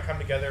where we kind of come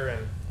together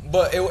and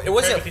But it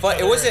wasn't with each fun.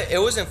 other. It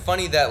wasn't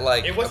funny that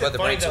like it wasn't about the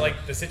funny brain that tumor.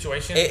 like the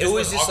situation. It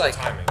was just awkward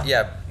like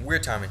timing.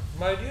 weird timing.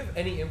 Maya, do you have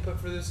any input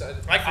for this? I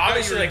Like forgot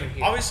obviously, you were like even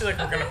here. obviously, like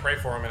we're gonna Okay. pray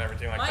for him and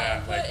everything like my that.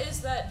 input Like,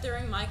 is that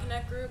during my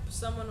Connect group,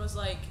 someone was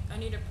like, I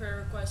need a prayer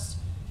request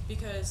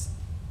because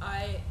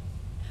I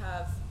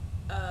have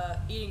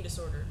eating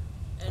disorder.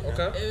 And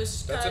Okay. it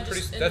was That's kind a of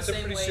just pretty- in that's the a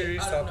same pretty way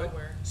serious out of topic.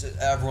 nowhere. So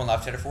everyone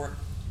laughed at her for it.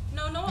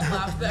 No one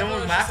laughed. But no everyone one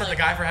was laughed just at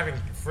the like, guy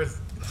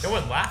no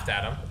one laughed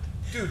at him.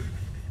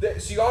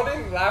 Dude, so y'all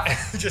didn't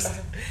laugh. It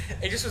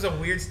just was a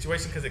weird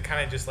situation because it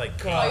kind of just like.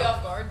 Caught you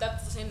off guard.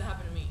 That's the same that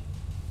happened to me.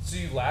 So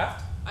you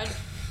laughed?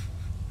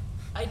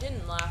 I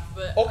didn't laugh,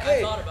 but Okay,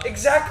 I thought about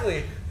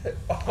exactly.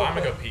 Oh, I'm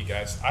gonna go pee,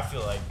 guys. I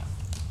feel like.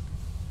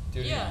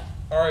 Dude, Yeah.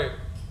 All right,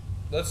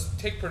 let's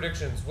take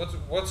predictions.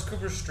 What's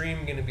Cooper's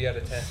stream gonna be out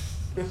of 10?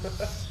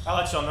 I'll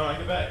let y'all know when I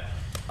get back.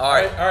 All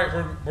right. All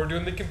right, we're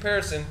doing the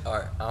comparison. All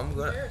right. I'm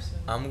Comparison.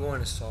 going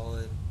to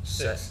solid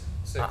 6.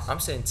 6. I'm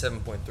saying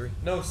 7.3.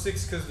 No,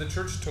 6 because the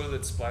church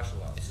toilet splash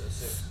allowed. So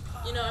 6.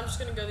 it. You know, I'm just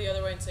gonna go the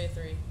other way and say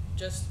 3,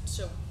 just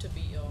so to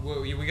beat y'all.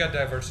 We got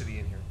diversity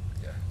in here.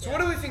 Yeah. So Yeah.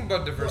 what do we think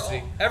about diversity?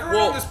 Well- Everyone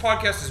Well- on this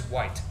podcast is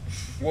white.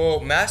 Well,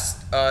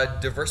 mass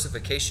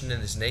diversification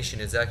in this nation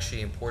is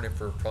actually important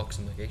for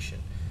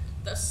proclamation.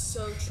 That's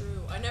so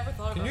true. I never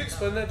thought Can about you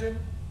explain that, Jim?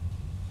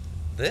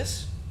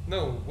 This?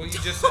 No, what you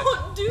just said.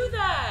 Don't do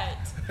that.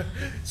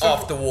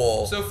 Off the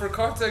wall. So for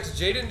context,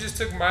 Jaden just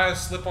took Maya's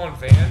slip-on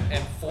van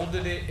and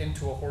folded it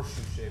into a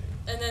horseshoe shape.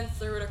 And then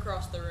threw it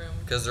across the room.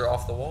 Because they're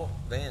off the wall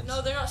Vans.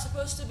 No, they're not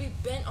supposed to be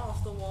bent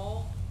off the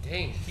wall.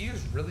 Dang, he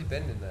was really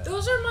bending that.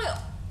 Those are my.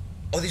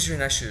 Oh, these are your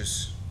nice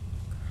shoes.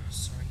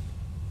 Sorry.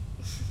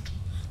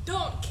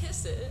 Don't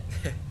kiss it.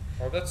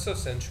 Oh, that's so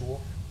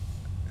sensual.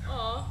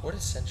 Aw. What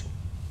is sensual?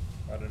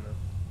 I don't know.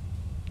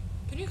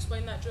 Can you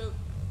explain that joke?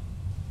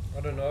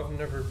 I don't know. I've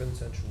never been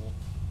sensual.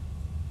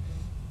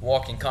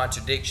 Walking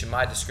contradiction,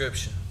 my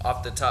description.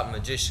 Off the top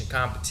magician,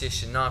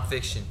 competition,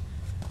 non-fiction.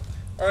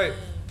 All right.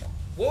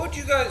 What would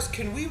you guys?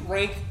 Can we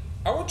rank?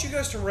 I want you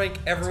guys to rank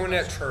everyone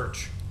at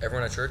church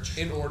Everyone at church?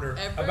 in order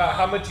Everyone? about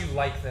how much you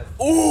like them.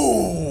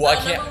 Ooh, I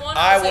Number can't. one,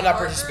 I was will it not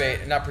Parker?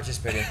 participate. Not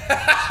participating.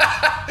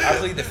 I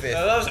plead the fifth.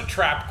 Now, that was a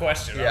trap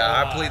question. Yeah,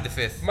 I plead the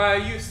fifth. Maya,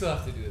 you still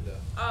have to do it though.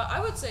 I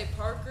would say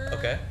Parker.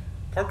 Okay.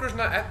 Parker's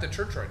not at the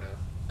church right now.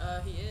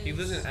 He is. He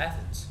lives in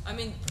Athens. I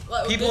mean,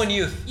 like, People in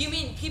youth. You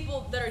mean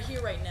people that are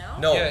here right now?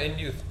 No. Yeah, in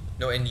youth.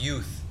 No, in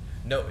youth.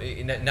 No,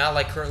 not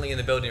like currently in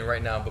the building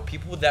right now, but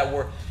people that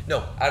were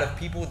out of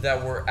people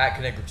that were at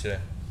Connect Group today.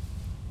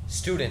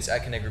 Students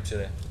at Connect Group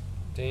today.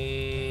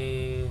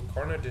 Dang,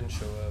 Karna didn't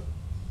show up.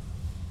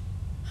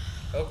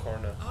 Oh,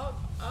 Karna.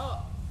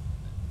 Oh.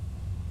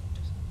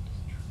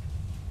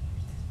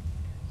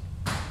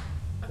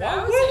 Okay, Why, I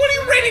what, would say what are you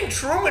Truman. rating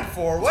Truman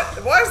for? What?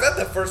 Why is that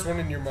the first one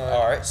in your mind?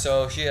 All right,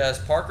 so she has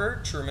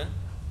Parker, Truman.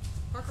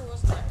 Parker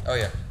wasn't there. Oh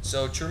yeah,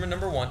 so Truman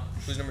number 1.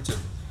 Who's number 2?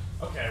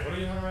 Okay, what are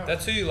you talking about?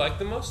 That's who you like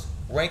the most?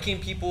 Ranking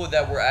people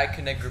that were at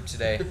Connect Group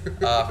today from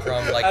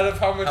like Out of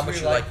how much we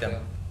you like like them.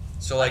 them.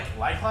 So like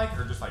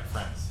or just like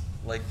friends?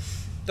 like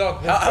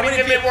Dog, How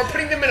many we're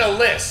putting them in a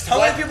list. how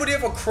What? many people do you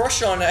have a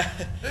crush on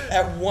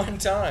at one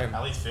time?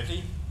 At least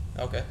 50?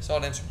 Okay,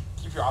 solid answer.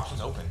 Keep your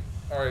options open.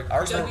 All right, I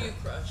respect. W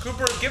crush.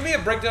 Cooper, give me a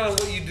breakdown of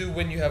what you do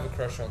when you have a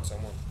crush on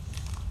someone.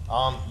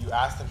 You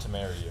ask them to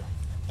marry you.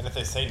 And if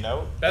they say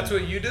no, That's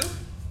what you do?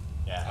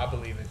 yeah. I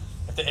believe it.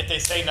 If they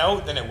say no,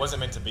 then it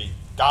wasn't meant to be.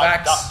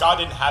 Facts. God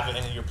didn't have it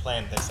in your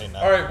plan. They say no.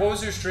 All right, what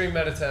was your stream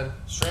out of 10?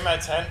 Stream out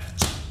of 10.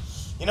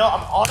 You know,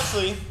 I'm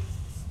honestly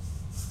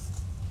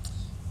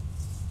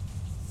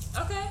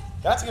Okay.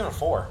 got to give it a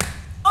 4.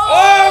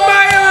 Oh,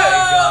 Maya!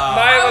 God.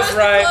 Maya was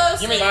right.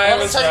 closest. Give me, Maya let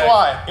me was tell right. you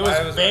why. It Maya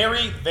was was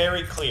very,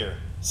 very clear.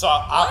 So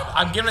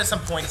I'm giving it some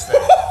points there.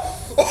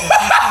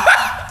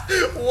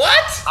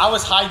 What? I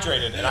was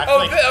hydrated, and I feel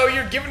like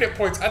You're giving it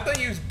points. I thought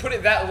you put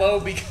it that low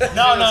because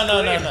no.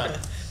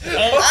 And,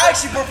 I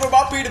actually prefer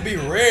my P to be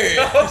red.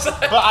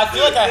 but I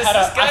feel like I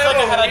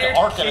had like an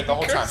arc in it the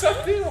whole kink or time.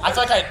 something? I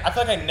feel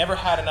like I never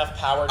had enough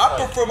power. To I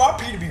like, prefer my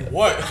P to be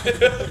what?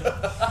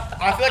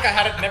 I feel like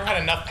I never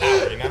had enough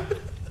power. You know.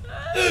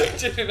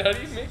 Jaden, how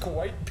do you make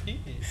white pea?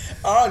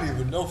 I don't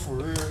even know for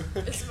real.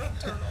 It's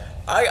maternal.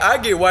 I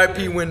get white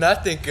P when I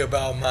think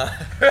about mine.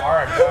 All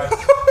right,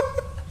 guys.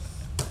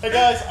 Hey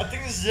guys, I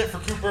think this is it for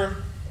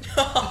Cooper.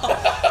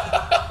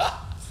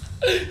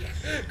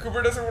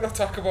 Cooper doesn't want to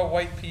talk about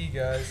white pea,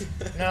 guys.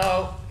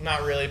 No,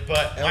 not really.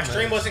 But Oh, my man.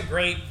 stream wasn't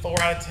great.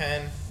 4 out of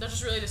 10. That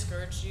just really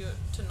discouraged you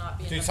to not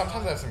be in Dude, the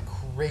sometimes I vlog. have some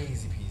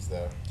crazy peas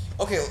though.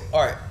 Okay,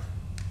 alright.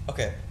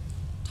 Okay.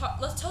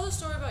 Let's tell the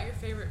story about your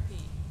favorite pee.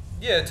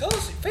 Yeah, tell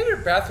us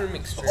favorite bathroom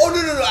experience. Oh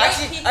no.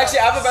 White pea Actually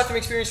I have a cups. bathroom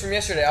experience from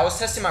yesterday. I was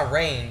testing my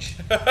range.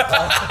 Dude,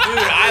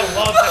 I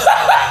love testing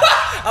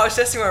my I was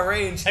testing my range.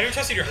 range. Have you ever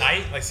tested your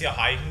height? Like, see how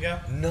high you can go?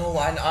 No,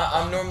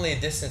 I'm normally a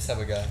distance type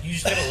of guy. You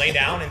just gotta lay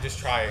down and just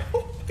try it.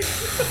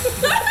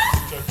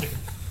 Joking.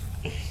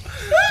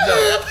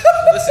 No,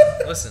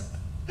 listen.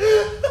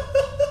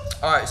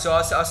 Alright, so I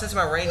was testing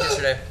my range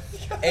yesterday.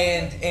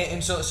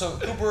 And so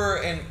Cooper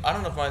and I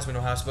don't know if mine's been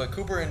no house, but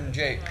Cooper and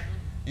Jake,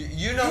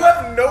 you know You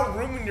have no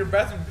room in your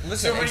bathroom.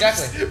 Listen, were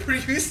exactly. Were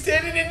you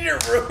standing in your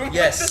room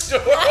Yes.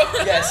 with the door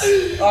open?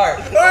 Yes.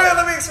 Alright. Oh yeah,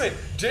 let me explain.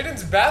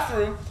 Jaden's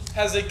bathroom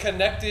has it's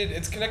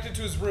connected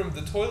to his room.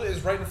 The toilet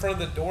is right in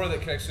front of the door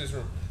that connects to his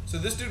room. So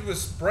this dude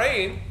was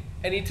spraying,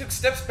 and he took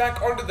steps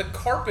back onto the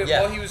carpet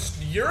Yeah. while he was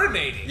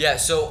urinating. Yeah,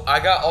 so I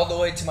got all the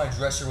way to my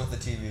dresser with the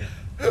TV.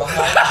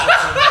 Behind the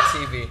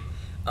dresser with my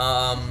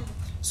TV.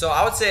 So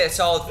I would say a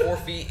solid 4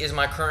 feet is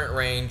my current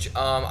range.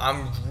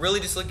 I'm really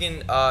just looking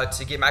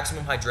to get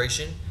maximum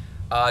hydration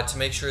to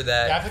make sure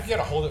that Yeah, I think you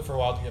gotta hold it for a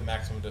while to get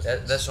maximum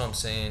distance. that's what I'm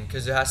saying,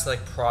 because it has to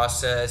like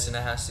process and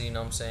it has to, you know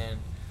what I'm saying.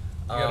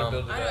 You gotta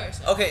build it I know what up. you're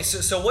saying. Okay,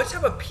 so what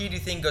type of pee do you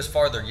think goes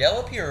farther,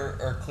 yellow pee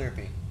or clear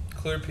pee?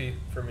 Clear pee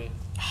for me.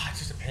 It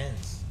just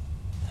depends.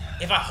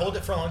 If I hold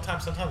it for a long time,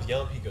 sometimes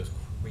yellow pea goes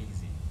crazy.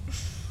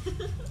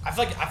 I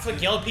feel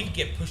like yellow pea can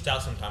get pushed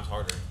out sometimes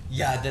harder.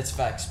 Yeah, that's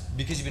facts,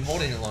 because you've been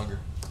holding it longer.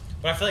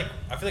 But I feel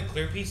like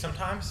clear pea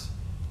sometimes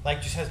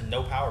like just has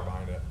no power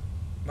behind it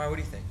Maya, what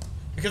do you think?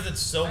 because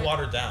it's so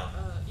watered down.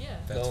 Yeah.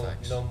 That's no,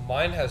 facts. no,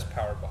 mine has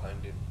power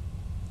behind it.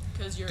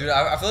 Because you're. Dude,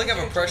 I feel like I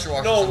have a pressure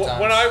washer No, sometimes.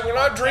 when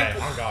I drink Hey,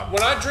 on God.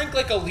 when I drink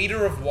like a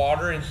liter of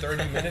water in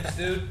 30 minutes,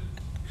 dude,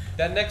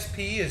 that next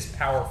pee is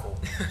powerful.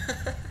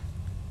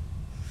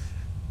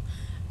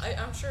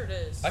 I'm sure it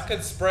is. I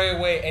could spray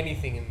away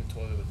anything in the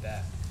toilet with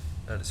that.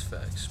 That is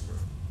facts, bro.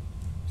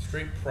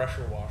 Straight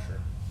pressure washer.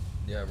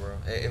 Yeah, bro.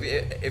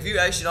 If you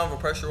actually don't have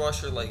a pressure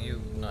washer, like you're.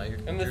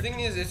 And the thing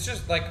is, it's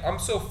just like I'm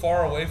so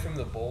far away from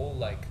the bowl,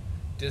 like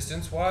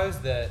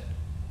distance-wise, that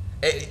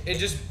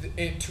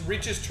it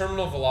reaches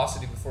terminal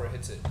velocity before it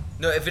hits it.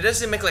 No, if it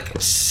doesn't make like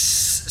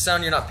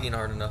sound, you're not peeing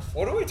hard enough.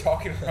 What are we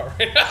talking about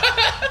right now?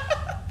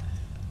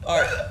 All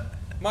right,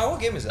 Maya,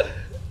 what game is that?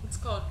 It's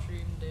called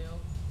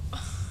Dreamdale.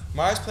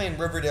 Maya's playing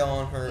Riverdale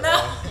on her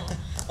No.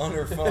 on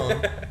her phone.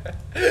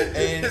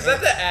 Is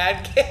that the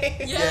ad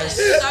game? Yes,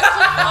 it's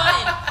actually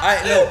fine.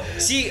 I know.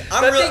 See,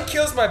 I'm That really, thing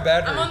kills my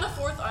battery. I'm on the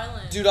 4th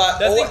island. dude. That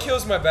thing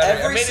kills my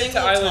battery. I made it to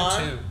single Island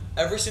time, 2.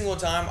 Every single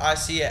time I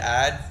see an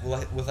ad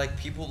with like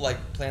people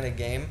like playing a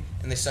game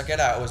and they suck at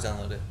it, I always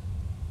download it.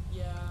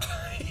 Yeah.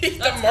 The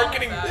That's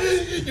marketing. kinda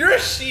fast. You're a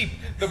sheep.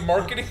 The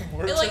marketing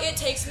works. It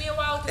takes me a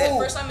while because at Oh.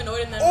 first I'm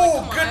annoyed and then I'm like, Oh,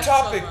 come on, I good have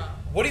topic. Soma.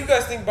 What do you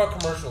guys think about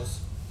commercials?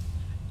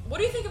 What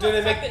do you think Do about they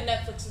the fact that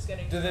Netflix is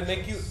getting Do they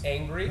make you commercials?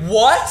 angry?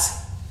 What?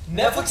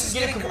 Netflix is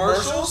getting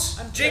commercials?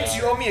 I'm James,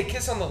 dead. you owe me a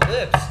kiss on the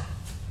lips.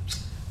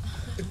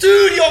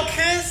 Dude, y'all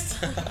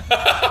kissed?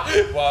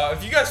 Wow,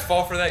 if you guys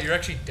fall for that, you're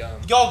actually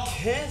dumb. Y'all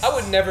kiss? I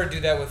would never do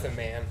that with a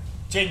man.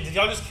 Jane, did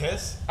y'all just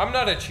kiss? I'm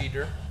not a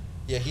cheater.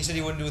 Yeah, he said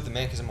he wouldn't do it with the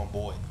man because I'm a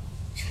boy.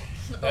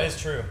 That is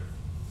true.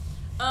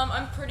 I'm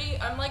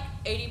like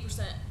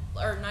 80%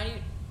 or 90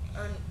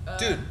 or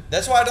Dude,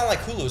 that's why I don't like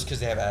Hulu's because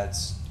they have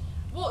ads.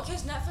 Well,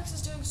 because Netflix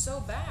is doing so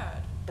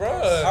bad.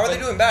 Bruh. How are they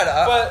doing bad?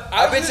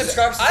 I've been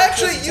subscribed since I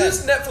actually 2010.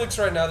 use Netflix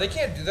right now. They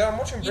can't do that. I'm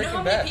watching You know Breaking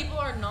how Bad. many people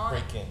are not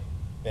Breaking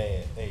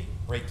bad. Hey,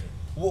 breaking.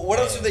 What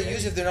else do they Hey,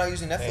 use if they're not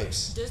using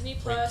Netflix? Disney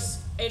Plus,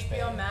 Breaking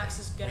HBO Bad. Max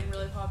is getting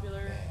really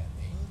popular. Bad.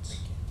 Hey,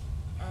 breaking.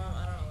 I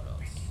don't know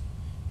what else.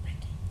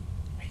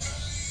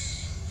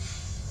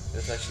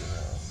 That's actually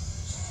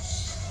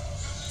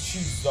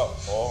She's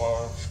up,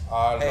 boy.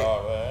 I Hey,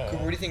 love it.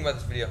 Cooper, what do you think about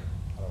this video? I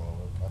don't know.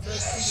 The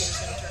computer's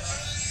gonna turn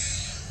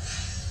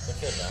off.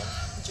 Look at man.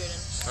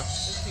 Jaden. Huh?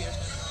 The computer's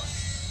gonna turn off.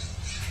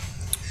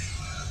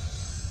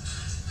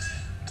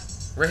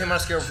 Rate him on a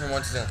scale from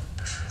 1 to 10.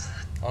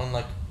 On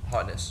like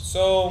hotness.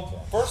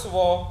 So, first of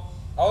all,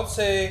 I would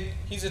say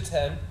he's a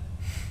 10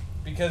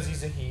 because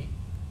he's a he.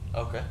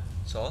 Okay.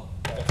 Solid.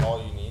 That's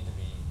all you need to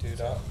be. Dude,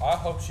 I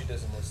hope she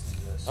doesn't listen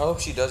to this. I hope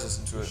she does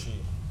listen to Who's it. she?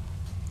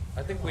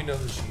 I think we know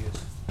who she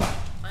is.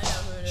 I know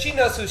who it is. She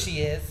knows who she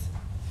is.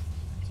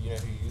 Do you know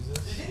who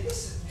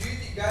uses? Do you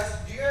guys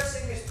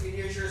think this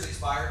Pediasure is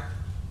expired?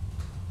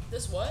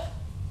 This what?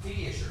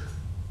 Pediasure.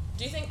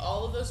 Do you think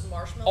all of those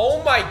marshmallows?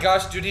 Oh my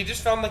gosh, dude, he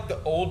just found like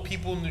the old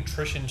people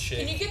nutrition shit.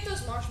 Can you get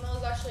those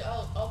marshmallows? Actually,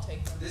 I'll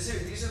take them.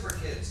 These are for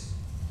kids.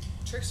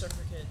 Tricks are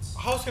for kids.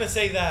 I was gonna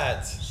say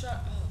that. Shut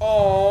up.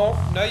 Oh,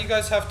 now you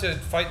guys have to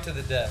fight to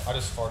the death. I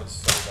just farted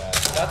so bad.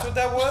 That's what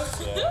that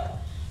was? Yeah.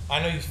 I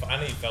know you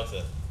felt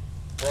it.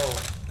 Bro,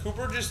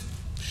 Cooper just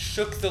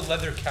shook the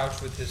leather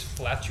couch with his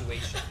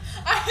flatulation.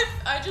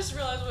 I just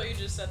realized what you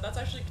just said. That's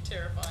actually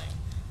terrifying.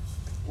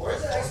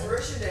 Where's the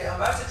expiration date? I'm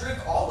about to drink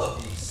all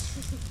of these.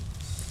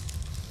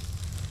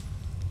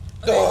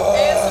 Okay,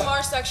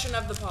 ASMR section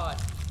of the pod.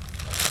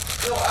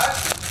 No,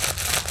 actually,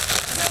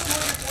 is that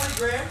 240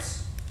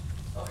 grams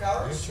of It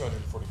calories? is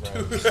 240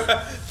 grams.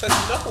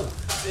 No,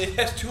 it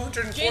has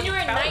 240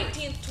 January calories.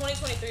 19th,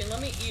 2023. And let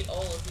me eat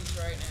all of these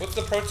right now. What's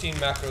the protein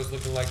macros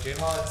looking like, James?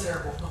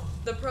 Terrible.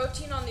 The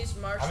protein on these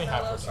high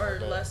marshmallows protein are are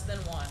good? less than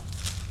 1.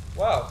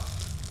 Wow.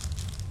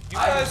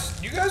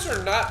 You guys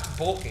are not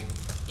bulking.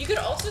 You could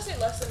also say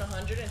less than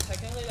 100, and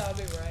technically that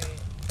would be right.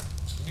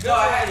 You No,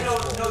 guys are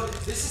no.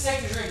 This is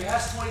safe to drink. It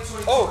has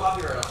 2022 Oh,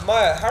 copyright on it.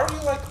 Maya, how are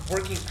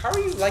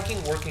you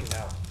liking working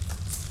out?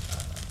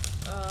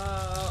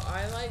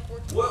 I like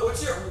working.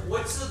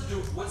 What's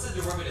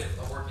the derivative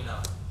of working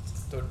out?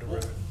 The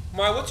derivative.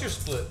 Maya, what's your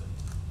split?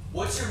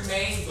 What's your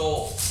main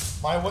goal?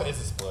 What is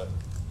a split?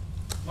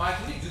 Maya,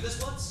 can you do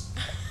this once?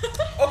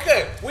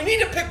 Okay, we need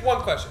to pick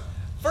one question.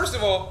 First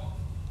of all,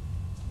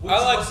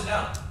 What's I like- bust it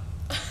down?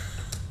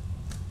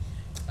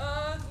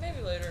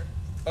 Maybe later.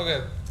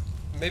 okay,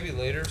 maybe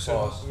later,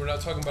 so Pause. we're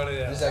not talking about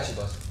it This is now. actually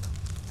busted.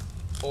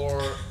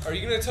 Or are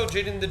you gonna tell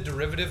Jaden the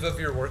derivative of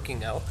your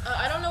working out?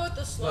 I don't know what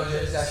the No, slope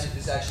is.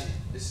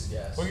 this is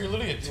gas. Well, you're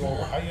literally a You tour. want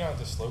one? How do you know what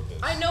the slope is?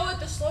 I know what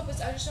the slope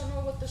is. I just don't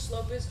know what the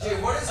slope is.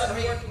 Jay, what is of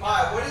working out.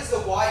 Maya, what is the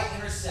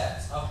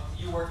y-intercept of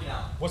you working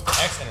out? What's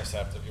the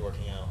x-intercept if you're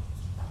working out?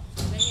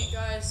 Dang it,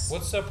 guys.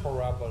 What's a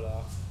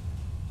parabola?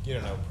 You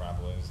don't know what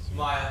parabola is. do you?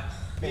 Maya,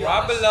 be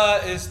honest. Parabola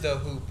is the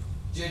hoop.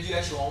 Jay, do you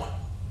actually want one?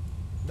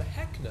 The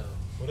heck no.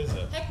 What is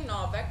it? Heck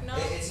no, Beck no.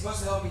 It's supposed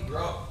to help me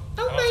grow.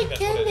 I don't think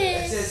that's what it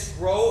It is. says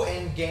grow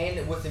and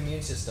gain with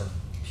immune system.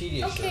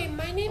 Pediasure. Okay,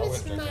 my name I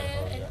is wouldn't drink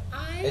Maya, that, and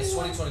yeah. It's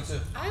I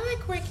 2022.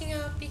 like working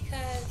out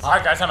because All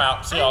right, guys, I'm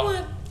out. See I y'all.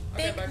 want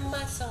Okay, big bye.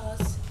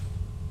 muscles.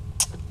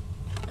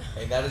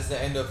 And that is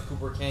the end of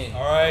Cooper Kane.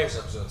 All right. This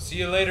episode. See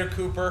you later,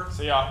 Cooper.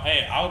 See y'all.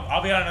 Hey,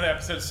 I'll be on another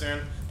episode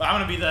soon, but I'm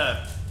gonna be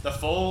the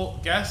full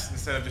guest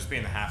instead of just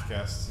being the half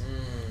guest.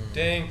 Mm.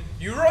 Dang,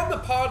 you were on the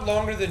pod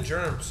longer than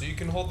Germ, so you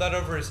can hold that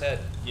over his head.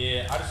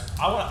 Yeah,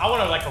 I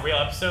want like a real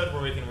episode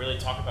where we can really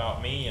talk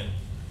about me and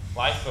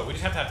life, but we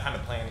just have to have time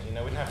to plan it. You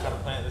know, we didn't have time to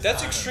plan it this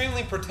That's time.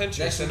 extremely pretentious,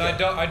 Next and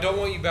weekend. I don't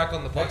want you back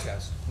on the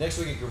podcast. Next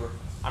weekend, Cooper.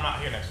 I'm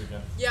not here next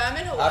weekend. Yeah, I'm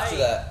in Hawaii. After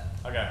that.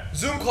 Okay.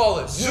 Zoom call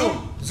it.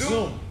 Zoom.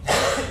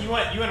 You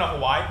want a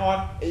Hawaii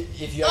pod?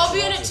 If you I'll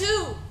be actually in want it to.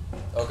 too.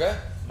 Okay.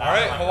 All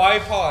right, Hawaii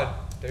pod.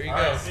 There you All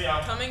go. right, see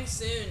y'all. Coming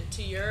soon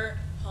to your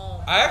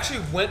home. I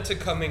actually went to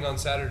Cumming on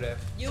Saturday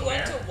You To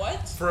went where? to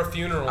what? for a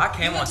funeral. I You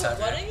came on went to a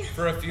Saturday. wedding?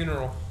 For a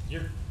funeral.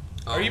 You're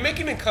Are you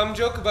making a cum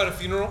joke about a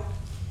funeral?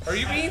 Are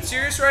you being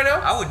serious right now?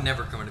 I would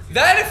never come to funeral.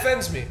 That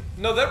offends me.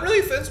 No, that really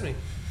offends me.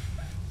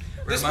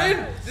 This Remind-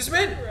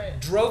 man Right.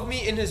 drove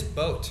me in his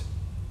boat,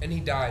 and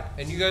he died.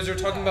 And you guys are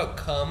talking about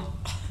cum?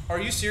 Are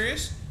you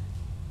serious?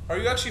 Are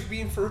you actually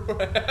being for real?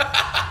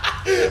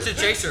 It's a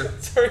chaser.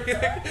 Sorry,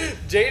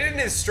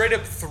 Jaden is straight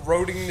up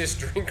throating this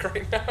drink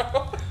right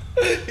now.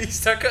 he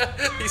stuck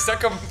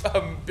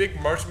a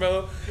big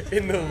marshmallow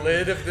in the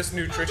lid of this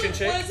nutrition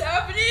shake, What is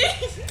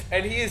happening?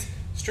 and he is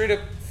straight up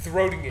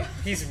throating it.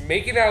 He's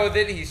making out with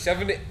it. He's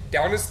shoving it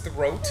down his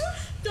throat.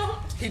 Don't.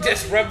 He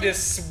just rubbed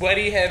his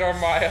sweaty head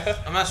on Maya.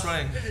 I'm not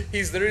sweating.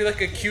 He's literally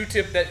like a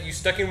Q-tip that you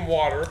stuck in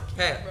water.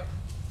 Hey.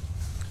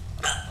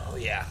 Oh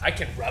yeah, I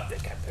can rub the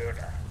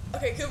computer.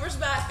 Okay, Cooper's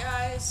back,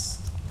 guys.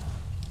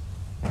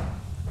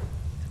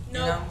 No,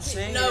 You know,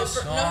 sing no, a no, he's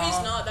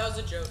song. not. That was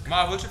a joke.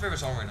 Ma, what's your favorite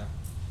song right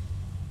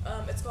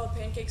now? It's called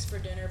 "Pancakes for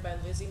Dinner" by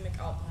Lizzie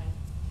McAlpine.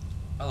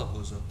 I love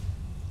Doza.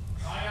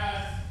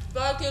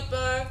 Bye,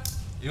 Cooper.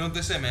 You know what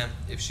they say, man?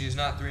 If she's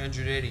not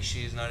 380,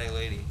 she is not a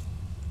lady.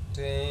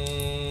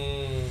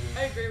 Dang.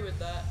 I agree with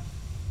that.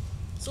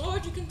 So, what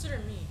would you consider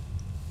me?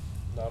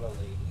 Not a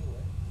lady.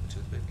 A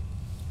toothpick.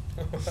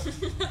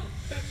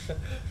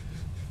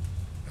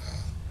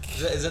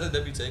 Is that a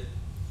W take?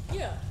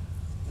 Yeah.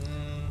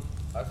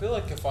 I feel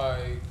like if I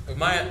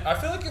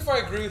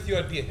agree with you,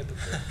 I'd be a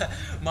hypocrite.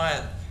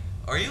 Maya,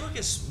 are you like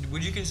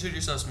would you consider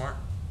yourself smart?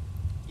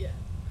 Yeah.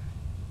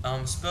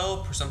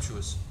 Spell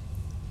presumptuous.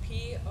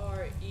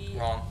 P-R-E.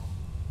 Wrong.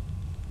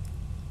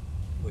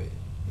 Wait.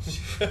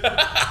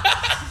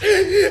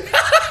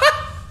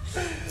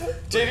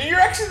 JD, you're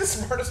actually the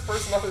smartest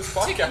person on this To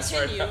podcast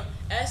right continue, now.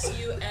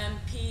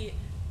 S-U-M-P.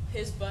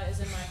 His butt is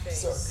in my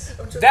face.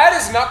 That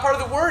is not part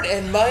of the word,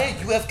 and Maya,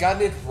 you have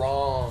gotten it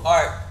wrong.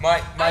 All right,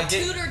 I Mike,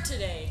 tutored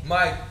today.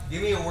 Mike,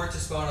 give me a word to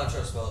spell, and I'll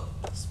try to spell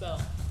it.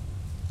 Spell.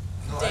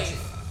 No, Dave.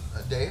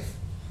 actually, Dave?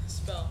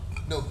 Spell.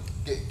 No,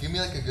 give me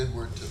like a good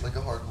word, like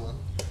a hard one.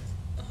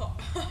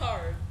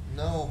 Hard.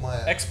 No, my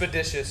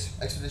Expeditious.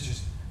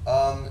 expeditious.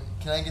 Can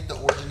I get the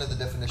origin of the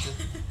definition?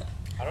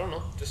 I don't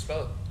know. Just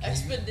spell it.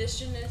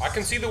 Expeditionist. I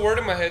can see the word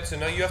in my head, so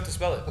now you have to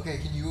spell it. Okay,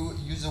 can you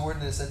use the word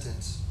in a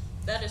sentence?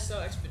 That is so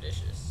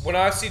expeditious. When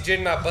I see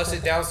Jaden, I bust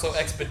it down so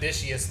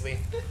expeditiously.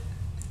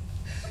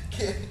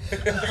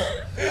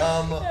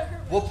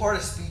 What part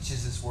of speech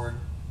is this word?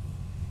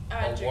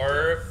 Adjective. A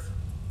word.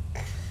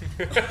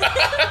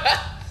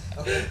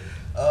 Okay.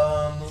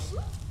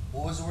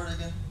 What was the word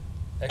again?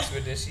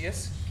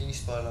 Expeditious. Can you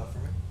spell it out for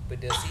me?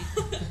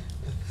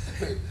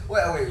 Bedissy.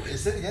 Wait.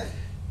 Is it again?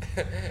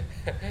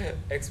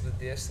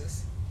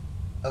 Expeditious.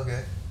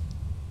 Okay.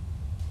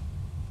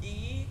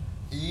 E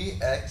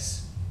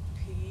EX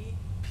P.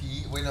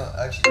 P. Wait, no,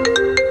 actually.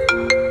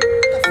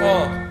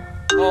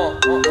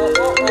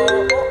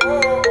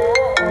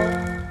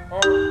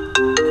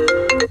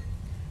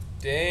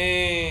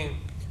 Dang.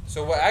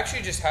 So what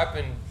actually just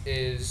happened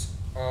is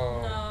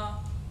Nah.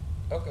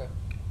 okay.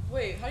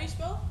 Wait, how do you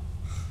spell?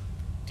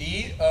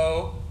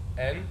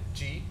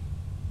 DONG.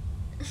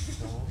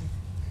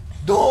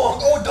 Dong.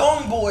 Oh,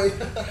 Dong Boy.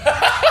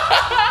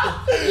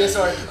 Yeah,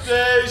 sorry.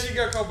 Dang, she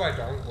got called by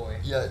Dong Boy.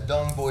 Yeah,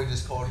 Dong Boy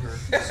just called her.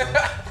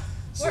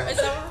 So, Where is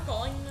that what we're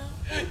calling you now?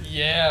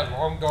 Yeah,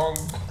 long dong.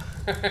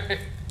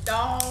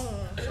 Dong.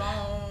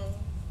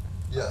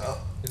 yeah.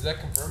 Is that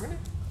confirming it?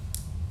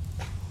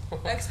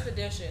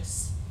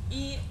 Expeditious.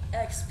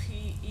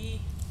 EXPEDI.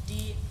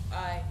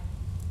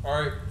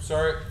 Alright,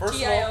 sorry. First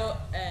of all,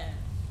 TION.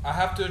 I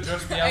have to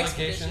address the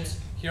allegations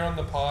Expedition. here on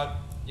the pod.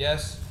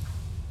 Yes,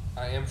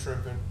 I am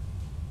shrimping.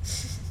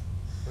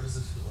 What does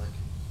it feel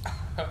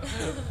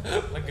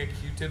like? Like a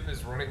Q-tip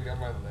is running down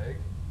my leg.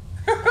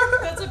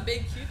 That's a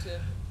big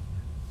Q-tip.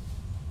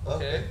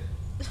 Okay.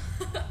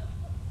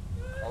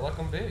 I like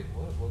them big.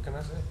 What can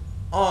I say?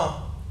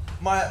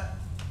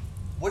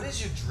 What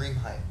is your dream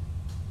height?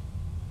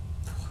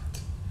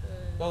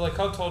 Well, like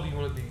how tall do you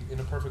want to be in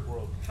a perfect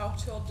world? How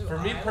tall do For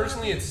I me wanna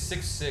personally, be? it's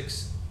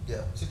 6'6". Yeah,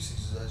 6'6"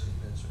 is actually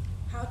an answer.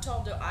 How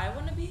tall do I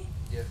want to be?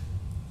 Yeah.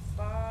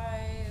 5.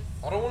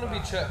 I don't want to be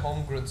Chet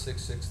Holmgren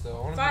 6'6" though.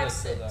 I want to be like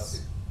 5'6". filled out.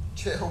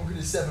 Chet Holmgren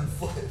is 7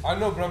 foot. I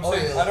know, but I'm Oh,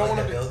 saying yeah, I don't like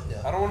want to that be. build,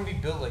 yeah. I don't want to be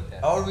built like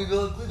that. I would be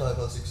Bill Cleveland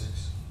about 6'6".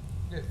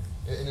 Yeah.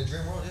 In a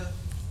dream world, yeah.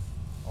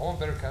 I want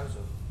better cows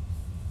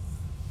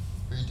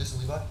though. Are you dissing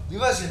Levi?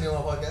 Levi's gonna be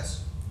on my podcast.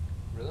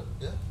 Really?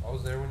 Yeah. I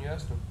was there when you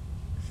asked him.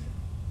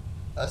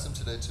 I asked him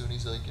today too, and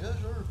he's like, "Yeah,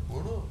 sure,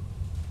 why not?"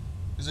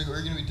 He's like, "Are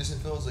you gonna be dissing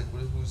Phil?" I was like,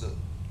 "Who's that?"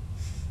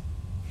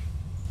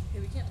 Hey,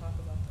 we can't talk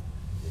about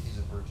that. Yeah, he's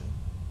a virgin.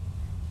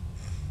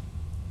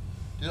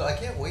 Dude, I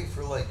can't wait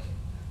for like.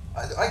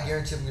 I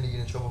guarantee I'm gonna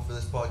get in trouble for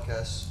this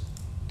podcast.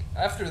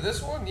 After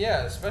this one,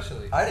 yeah,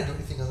 especially. I didn't do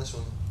anything on this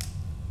one.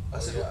 I Oh,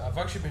 said, yeah, I've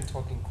actually been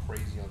talking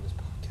crazy on this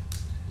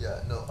podcast.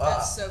 yeah, no.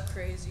 That's so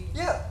crazy.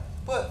 Yeah,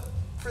 but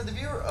for the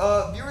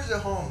viewers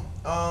at home,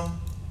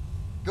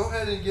 go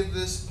ahead and give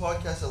this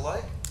podcast a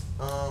like.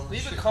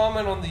 Leave a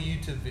comment on the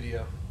YouTube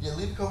video. Yeah,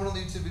 leave a comment on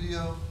the YouTube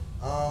video.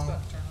 It's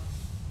about to turn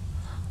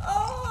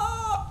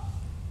off.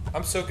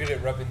 I'm so good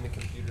at rubbing the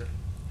computer.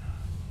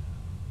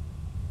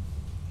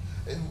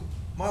 And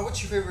Maya,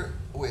 what's your favorite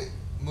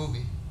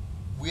movie?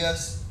 We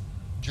asked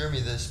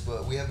Jeremy this,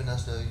 but we haven't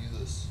asked you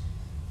this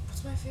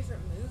What's my favorite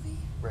movie?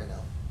 right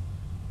now.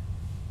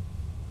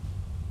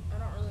 I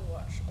don't really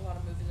watch a lot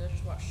of movies. I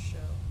just watch show.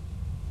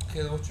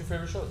 Okay, what's your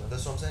favorite show then?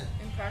 That's what I'm saying.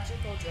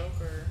 Impractical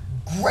Joker.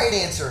 Great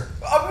answer.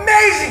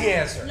 Amazing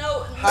answer!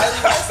 No, Highly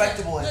listen,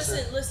 respectable answer.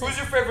 Listen. Who's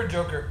your favorite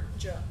Joker?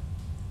 Joe?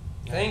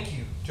 Thank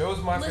you.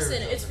 Joe's my Listen,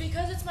 favorite it's Joker.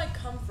 because it's my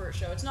comfort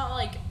show. It's not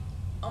like,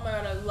 oh my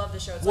god, I love the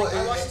show. It's Well, like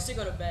I watch this to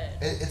go to bed.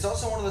 It's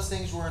also one of those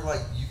things where like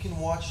you can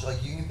watch,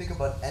 like you can pick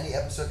up on any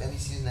episode, any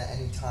season at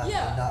any time,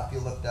 Yeah. and not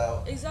feel left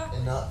out, Exactly.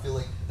 and not feel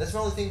like that's the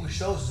only thing with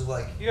shows is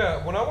like.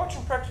 Yeah, when I watch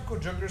Impractical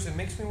Jokers, it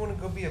makes me want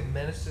to go be a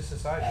menace to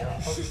society.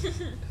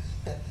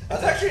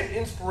 It's actually an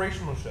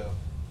inspirational show.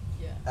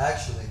 Yeah.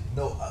 Actually,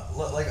 no,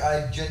 like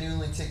I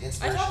genuinely take I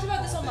inspiration. talked about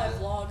from this what on they my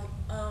do.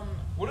 vlog.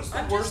 What is the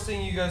I'm worst just-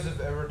 thing you guys have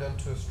ever done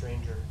to a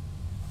stranger?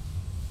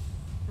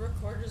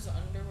 Record his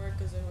underwear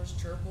because there was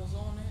gerbils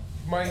on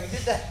it. Mike, you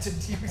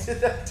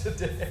did that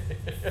today.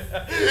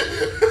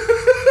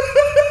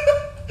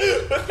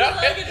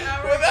 Like an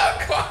hour Without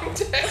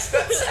context,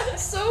 that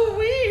sounds so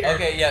weird.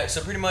 Okay, yeah.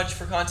 So pretty much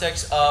for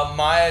context,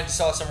 Maya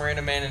saw some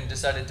random man and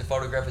decided to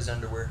photograph his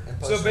underwear. And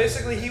post So it on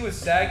basically, Instagram. he was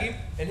sagging,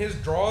 and his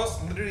drawers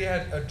literally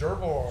had a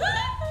gerbil on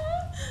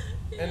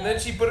it. And then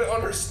she put it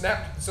on her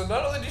snap. So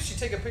not only did she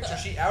take a picture,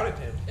 she outed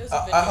him. It was a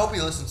video. I hope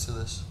he listens to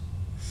this.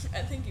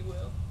 I think he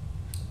will.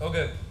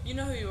 Okay, You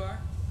know who you are.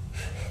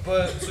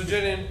 but so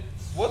Jaden,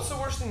 what's the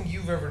worst thing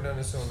you've ever done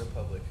to someone in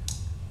public?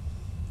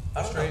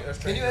 I don't know. A Can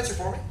stranger. you answer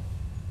for me?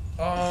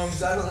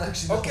 'Cause I don't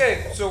actually know.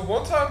 Okay, so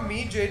one time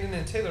me, Jaden,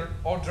 and Taylor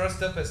all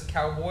dressed up as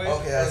cowboys.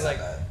 Okay, or that's like,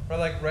 not bad. or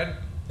like red.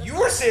 You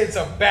were saying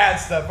some bad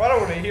stuff. I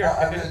don't want to hear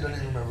I it. really don't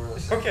even remember what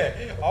I said.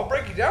 Okay, I'll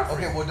break it down for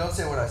Okay, you. well, don't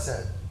say what I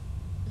said.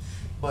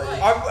 But Why?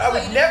 I Oh, you would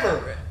didn't never.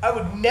 remember it. I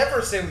would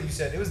never say what you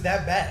said. It was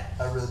that bad,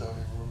 I really don't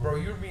even remember. bro.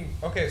 You're being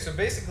okay. So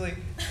basically,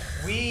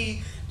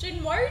 we.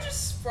 Jaden, why are you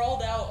just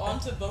sprawled out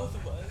onto both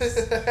of us?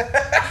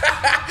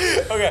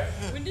 Okay.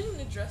 We didn't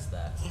address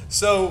that.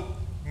 So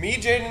me,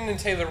 Jaden, and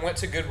Taylor went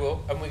to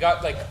Goodwill, and we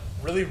got like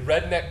really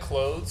redneck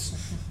clothes,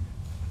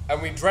 and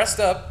we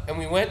dressed up, and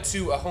we went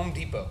to a Home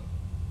Depot,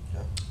 Yeah.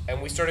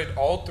 and we started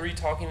all three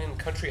talking in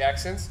country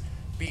accents,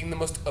 being the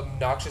most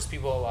obnoxious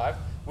people alive.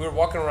 We were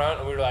walking around,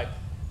 and we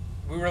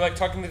were like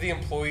talking to the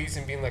employees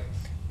and being like,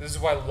 "This is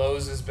why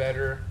Lowe's is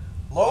better."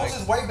 Lowe's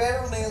Like- is way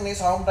better than this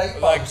Home Depot.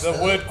 Like the stuff.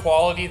 wood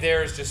quality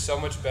there is just so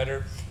much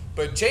better.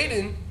 But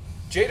Jaden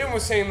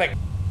was saying like,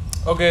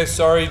 okay,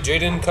 sorry,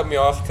 Jaden cut me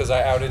off because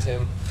I outed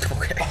him.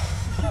 Okay.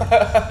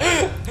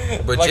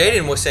 But Like-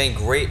 Jaden was saying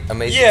great,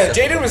 amazing Yeah, stuff.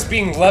 Jaden was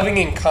being loving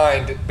and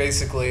kind,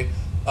 basically.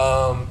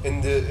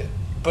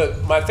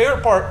 But my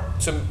favorite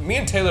part, so me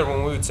and Taylor,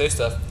 when we would say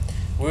stuff,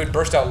 we would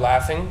burst out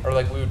laughing or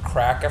like we would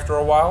crack after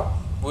a while.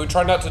 We would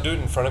try not to do it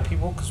in front of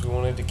people because we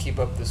wanted to keep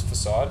up this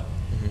facade.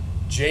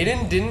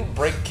 Jaden didn't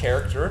break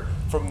character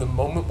from the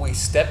moment we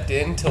stepped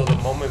in till the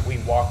moment we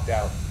walked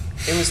out.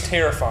 It was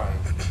terrifying.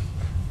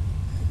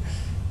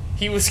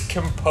 He was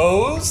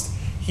composed,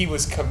 he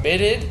was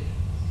committed,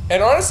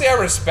 and honestly, I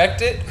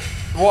respect it.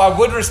 Well, I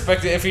would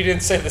respect it if he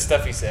didn't say the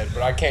stuff he said,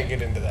 but I can't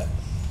get into that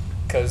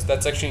because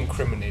that's actually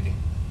incriminating.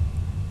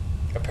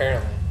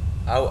 Apparently.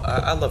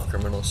 I love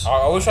criminals.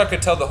 I wish I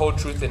could tell the whole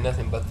truth and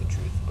nothing but the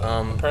truth.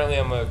 But apparently,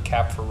 I'm a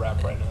cap for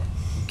rap right now.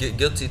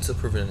 Guilty till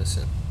proven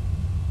innocent.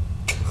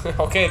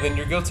 Okay, then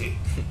you're guilty.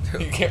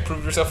 You can't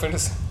prove yourself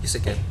innocent. Yes, I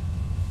can.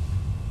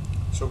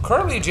 So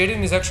currently,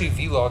 Jaden is actually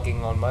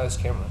vlogging on Maya's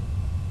camera.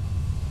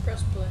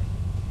 Press play.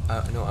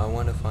 No, I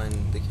want to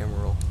find the camera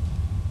roll.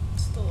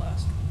 It's the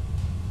last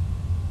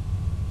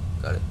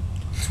one. Got it.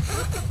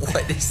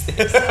 What is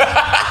this?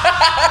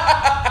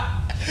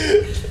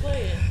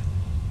 Play it.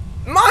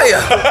 Maya!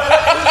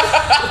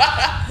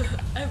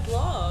 I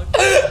vlog.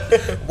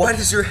 Why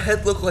does your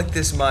head look like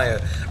this,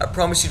 Maya? I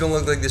promise you don't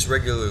look like this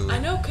regularly. I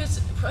know, because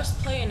press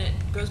play and it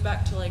goes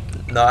back to like.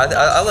 No,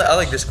 I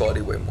like this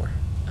quality way more.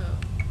 Oh.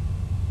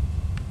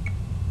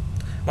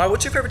 Maya,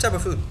 what's your favorite type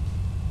of food?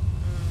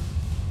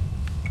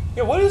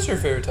 Yeah, what is your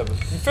favorite type of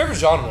your favorite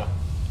genre?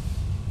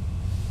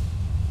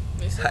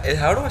 Let me see.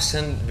 How do I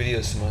send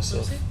videos to Let me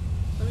myself? see.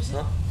 Let me see.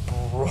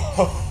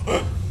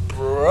 Huh?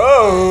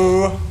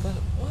 Bro.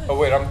 What? Oh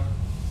wait, I'm.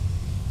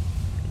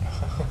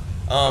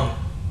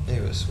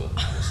 Anyways, what?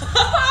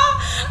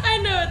 I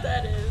know what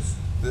that is.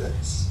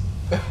 This.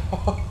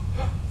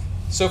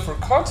 So for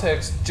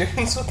context,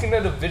 Jaden's looking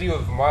at a video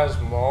of Maya's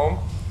mom,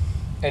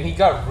 and he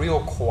got real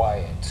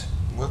quiet.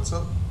 What's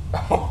up?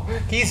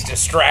 He's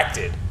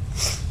distracted.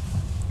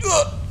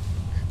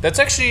 That's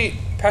actually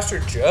Pastor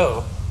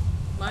Joe.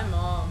 My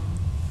mom.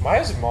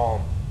 Maya's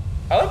mom.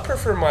 I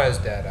prefer Maya's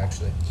dad,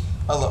 actually.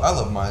 I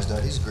love Maya's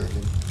dad. He's a great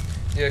dude.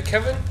 Yeah,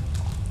 Kevin,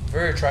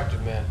 very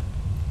attractive man.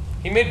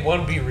 He made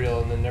one Be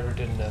Real and then never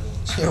did another.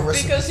 Yeah,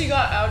 rest in Because he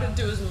got outed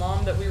to his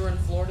mom that we were in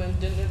Florida and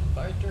didn't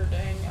invite her to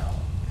hang out.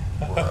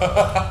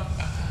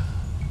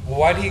 Well,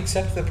 why did he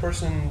accept the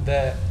person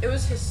that... It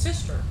was his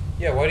sister.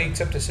 Yeah, why did he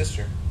accept his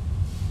sister?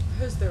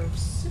 Because they're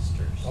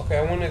sisters. Okay,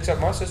 I wouldn't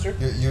accept my sister.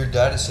 Your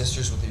dad is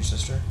sisters with your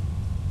sister?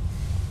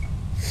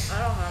 I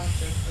don't have a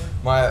sister.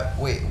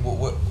 Wait,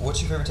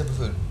 what's your favorite type of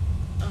food?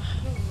 I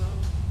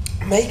don't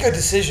know. Make a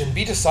decision.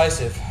 Be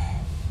decisive.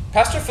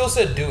 Pastor Phil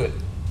said do it.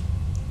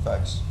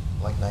 Facts.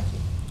 Like Nike.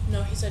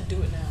 No, he said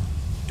do it now.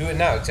 Do it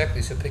now,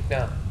 exactly. So pick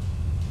now.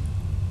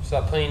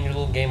 Stop playing your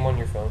little game on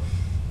your phone.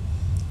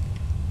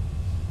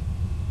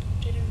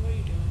 Jaden, what are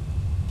you doing?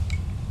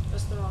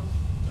 That's the wrong.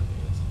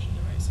 Okay, that's actually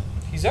the right side.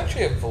 He's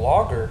actually a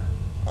vlogger.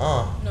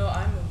 No,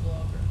 I'm a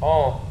vlogger.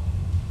 Oh.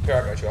 Here,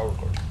 I got you. I'll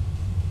record.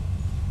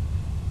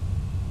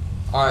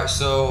 Alright,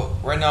 so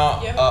right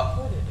now, You haven't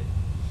recorded it.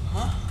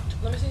 huh?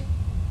 Let me see.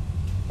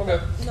 Okay.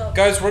 No.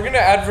 Guys, we're going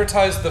to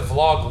advertise the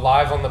vlog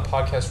live on the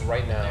podcast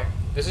right now.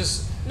 This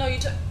is No, you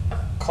took.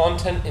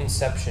 content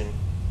inception.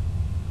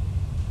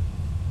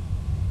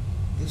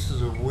 This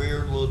is a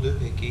weird little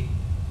doohickey.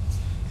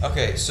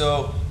 Okay,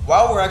 so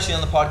while we're actually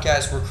on the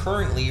podcast, we're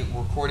currently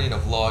recording a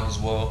vlog as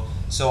well.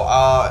 So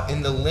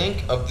in the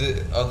link of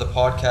the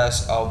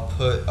podcast, I'll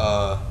put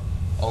a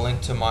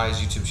link to Maya's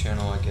YouTube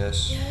channel, I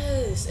guess.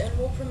 Yes, and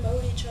we'll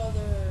promote each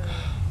other.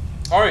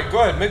 All right,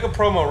 go ahead. Make a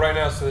promo right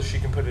now so that she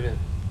can put it in.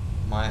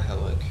 Maya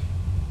Hellick.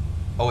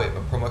 Oh wait, a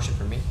promotion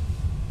for me?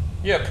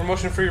 Yeah,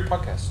 promotion for your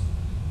podcast.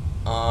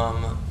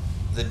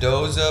 The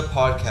Doza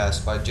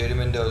podcast by Jada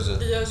Mendoza.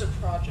 There was a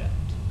project.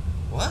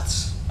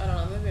 What? I don't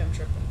know. Maybe I'm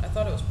tripping. I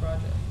thought it was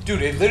project.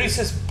 Dude, it literally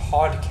says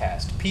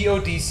podcast.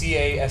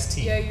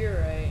 Podcast. Yeah, you're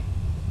right.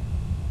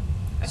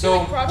 I So, feel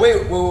like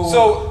project. Wait.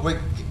 So- wait.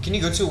 Can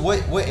you go to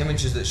what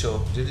image does it show?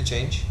 Did it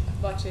change?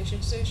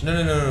 Lactation station.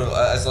 No.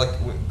 As like,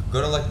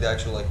 go to like the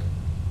actual like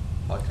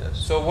podcast.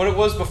 So what it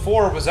was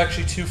before was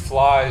actually two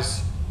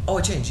flies. Oh,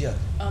 it changed. Yeah.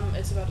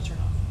 It's about to turn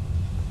off.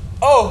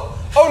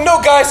 Oh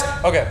no, guys.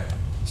 Okay,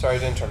 sorry, it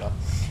didn't turn off.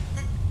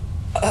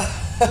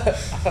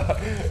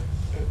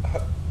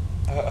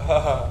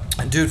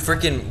 Dude,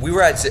 freaking, we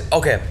were at.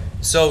 Okay,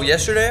 so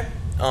yesterday.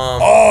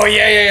 Oh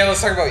yeah.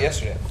 Let's talk about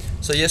yesterday.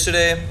 So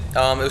yesterday, it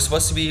was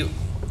supposed to be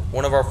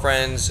one of our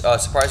friends'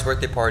 surprise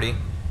birthday party,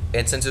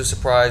 and since it was a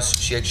surprise,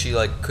 she actually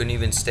like couldn't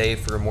even stay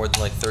for more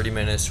than like 30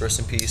 minutes. Rest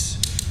in peace.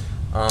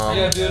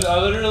 Yeah, dude.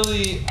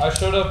 I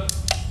showed up,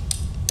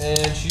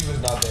 and she was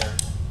not there.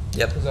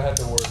 Yep. Because I had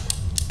to work.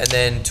 And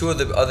then two of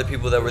the other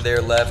people that were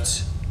there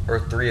left, or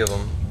three of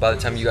them, by the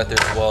time you got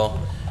there as well.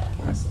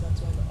 So that's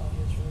why the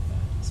audio is really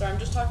bad. Sorry, I'm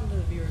just talking to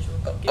the viewers real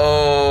quick.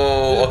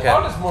 Oh, The okay.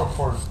 pod is more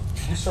important.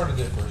 You started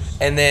there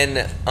first. And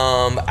then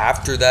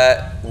after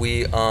that,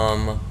 we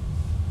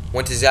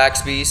went to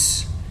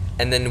Zaxby's,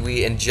 and then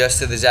we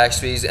ingested the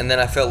Zaxby's, and then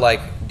I felt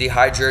like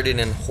dehydrated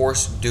and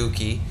horse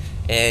dookie,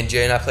 and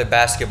Jay and I played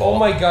basketball. Oh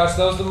my gosh,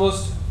 that was the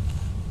most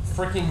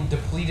freaking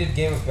depleted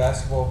game of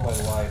basketball of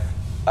my life.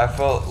 I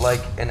felt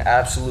like an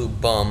absolute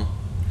bum.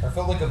 I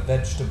felt like a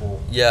vegetable.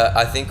 Yeah,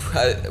 I think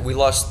we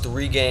lost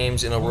 3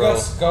 games in a We row got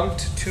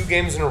skunked 2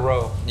 games in a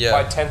row Yeah.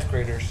 by 10th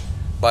graders.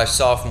 by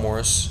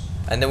sophomores,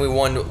 and then we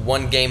won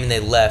 1 game and they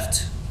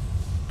left.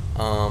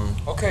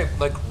 Okay,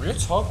 like real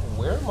talk,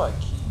 where are my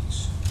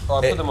keys? Oh,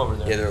 I put them over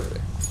there. Yeah, they're over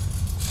there.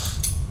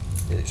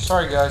 Yeah, they just-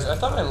 Sorry guys, I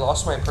thought I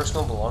lost my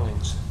personal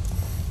belongings.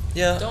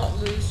 yeah. Don't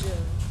lose your.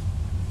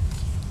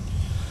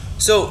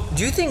 So,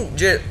 do you think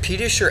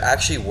Pediasure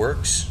actually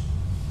works?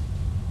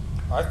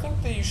 I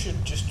think that you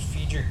should just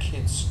feed your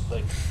kids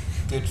like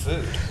good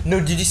food. No.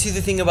 Did you see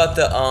the thing about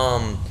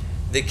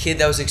the kid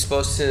that was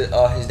exposed to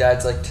his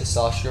dad's like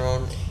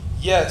testosterone,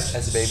 Yes.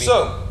 As a baby?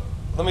 So,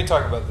 let me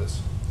talk about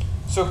this.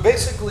 So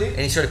basically, and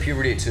he started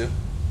puberty too?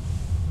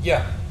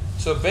 yeah.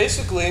 So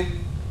basically,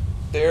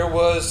 there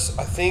was,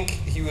 I think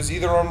he was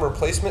either on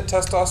replacement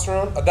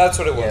testosterone. That's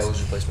what it was. Yeah, it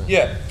was replacement.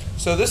 Yeah.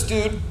 So this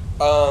dude,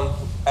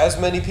 as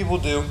many people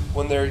do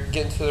when they're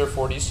getting to their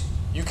 40s,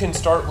 you can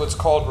start what's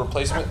called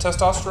replacement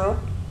testosterone.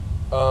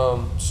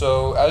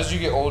 So as you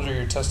get older,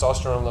 your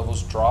testosterone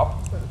levels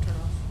drop. Turn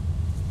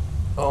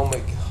off. Oh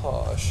my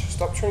gosh.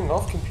 Stop turning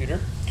off, computer.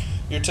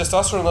 Your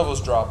testosterone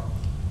levels drop.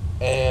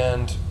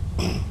 And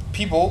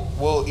people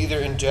will either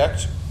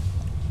inject,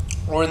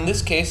 or in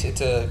this case, it's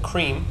a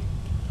cream.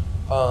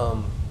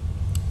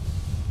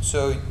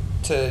 So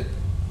to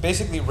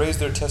basically raise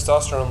their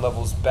testosterone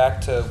levels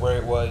back to where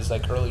it was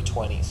like early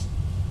 20s.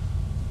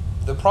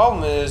 The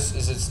problem is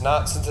it's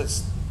not, since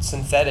it's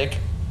synthetic,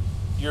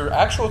 your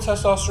actual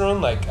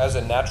testosterone, like as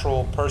a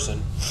natural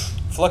person,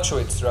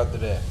 fluctuates throughout the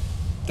day.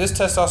 This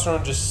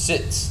testosterone just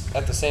sits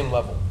at the same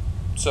level.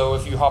 So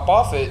if you hop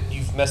off it,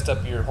 you've messed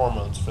up your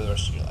hormones for the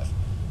rest of your life.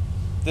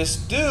 This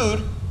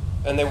dude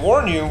And they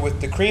warn you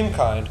with the cream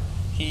kind.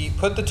 He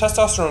put the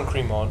testosterone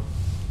cream on,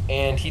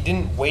 and he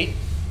didn't wait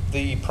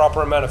the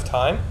proper amount of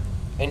time,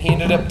 and he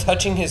ended up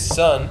touching his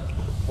son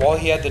while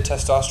he had the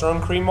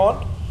testosterone cream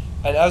on,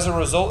 and as a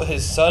result,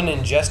 his son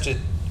ingested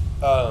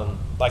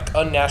like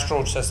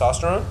unnatural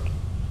testosterone,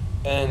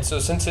 and so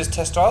since his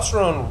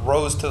testosterone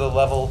rose to the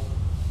level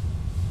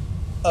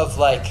of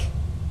like,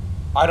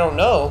 I don't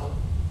know,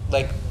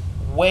 like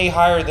way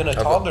higher than a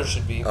toddler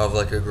should be. Of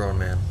like a grown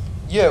man.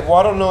 Yeah, well,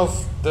 I don't know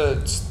if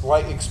the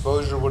slight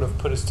exposure would have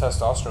put his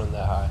testosterone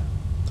that high.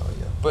 Oh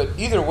yeah. But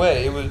either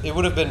way, it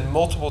would have been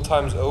multiple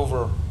times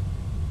over.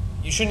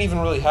 You shouldn't even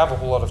really have a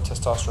whole lot of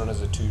testosterone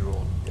as a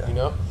 2-year-old, Yeah. you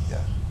know?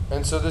 Yeah.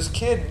 And so this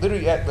kid,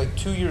 literally at like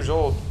 2 years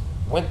old,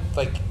 went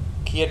like,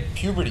 he had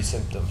puberty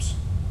symptoms.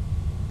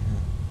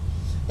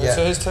 And Yeah.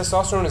 so his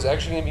testosterone is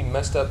actually going to be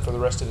messed up for the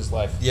rest of his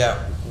life. Yeah.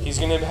 He's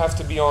going to have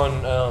to be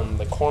on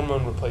like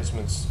hormone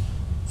replacements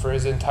for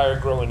his entire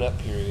growing up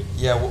period.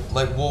 Yeah,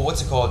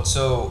 what's it called?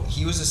 So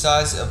he was the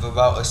size of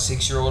about a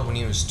 6-year-old when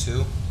he was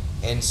 2,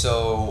 and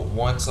so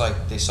once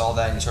like they saw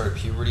that and he started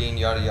puberty and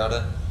yada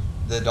yada,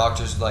 the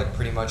doctors like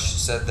pretty much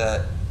said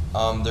that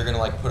they're gonna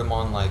like put him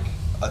on like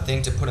a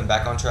thing to put him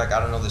back on track. I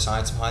don't know the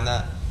science behind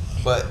that,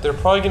 but They're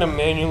probably going to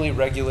manually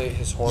regulate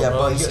his yeah,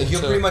 hormones. but he'll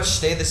into- pretty much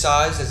stay the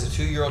size as a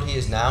 2-year-old he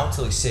is now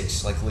till he's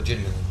 6, like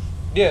legitimately.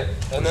 Yeah,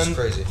 and Which then is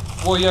crazy.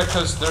 Well, yeah,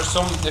 because there's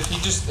some.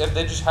 If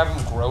they just have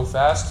him grow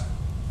fast,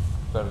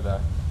 better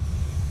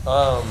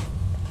die.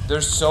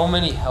 There's so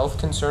many health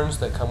concerns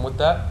that come with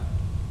that.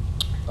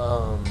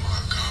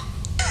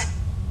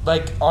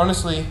 Like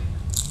honestly,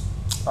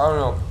 I don't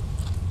know.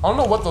 I don't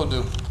know what they'll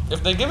do.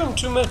 If they give him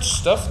too much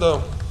stuff,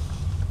 though,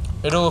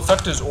 it'll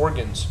affect his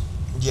organs.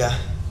 Yeah,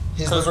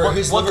 his 'Cause liver, what-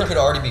 his what liver can- could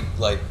already be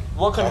like.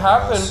 What can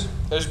happen compromised.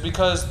 is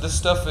because this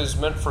stuff is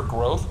meant for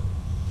growth,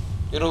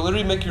 it'll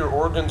literally make your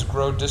organs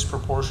grow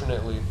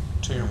disproportionately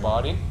to your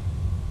body.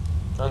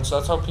 And so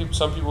that's how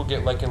some people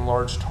get like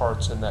enlarged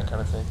hearts and that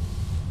kind of thing.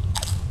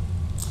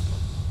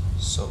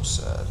 So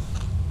sad.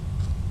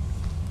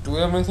 Do we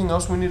have anything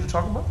else we need to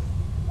talk about?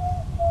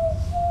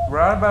 We're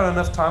at about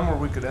enough time where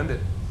we could end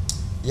it.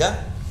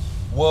 Yeah.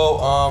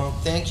 Well,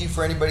 thank you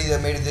for anybody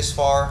that made it this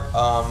far.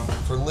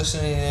 For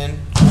listening in.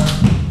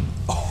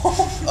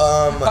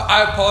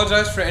 I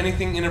apologize for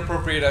anything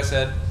inappropriate I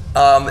said.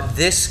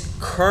 This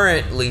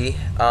currently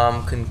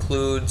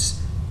concludes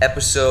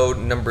episode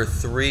number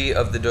 3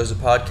 of the Doza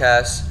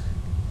podcast.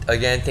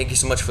 Again, thank you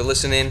so much for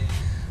listening.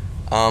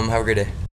 Have a great day.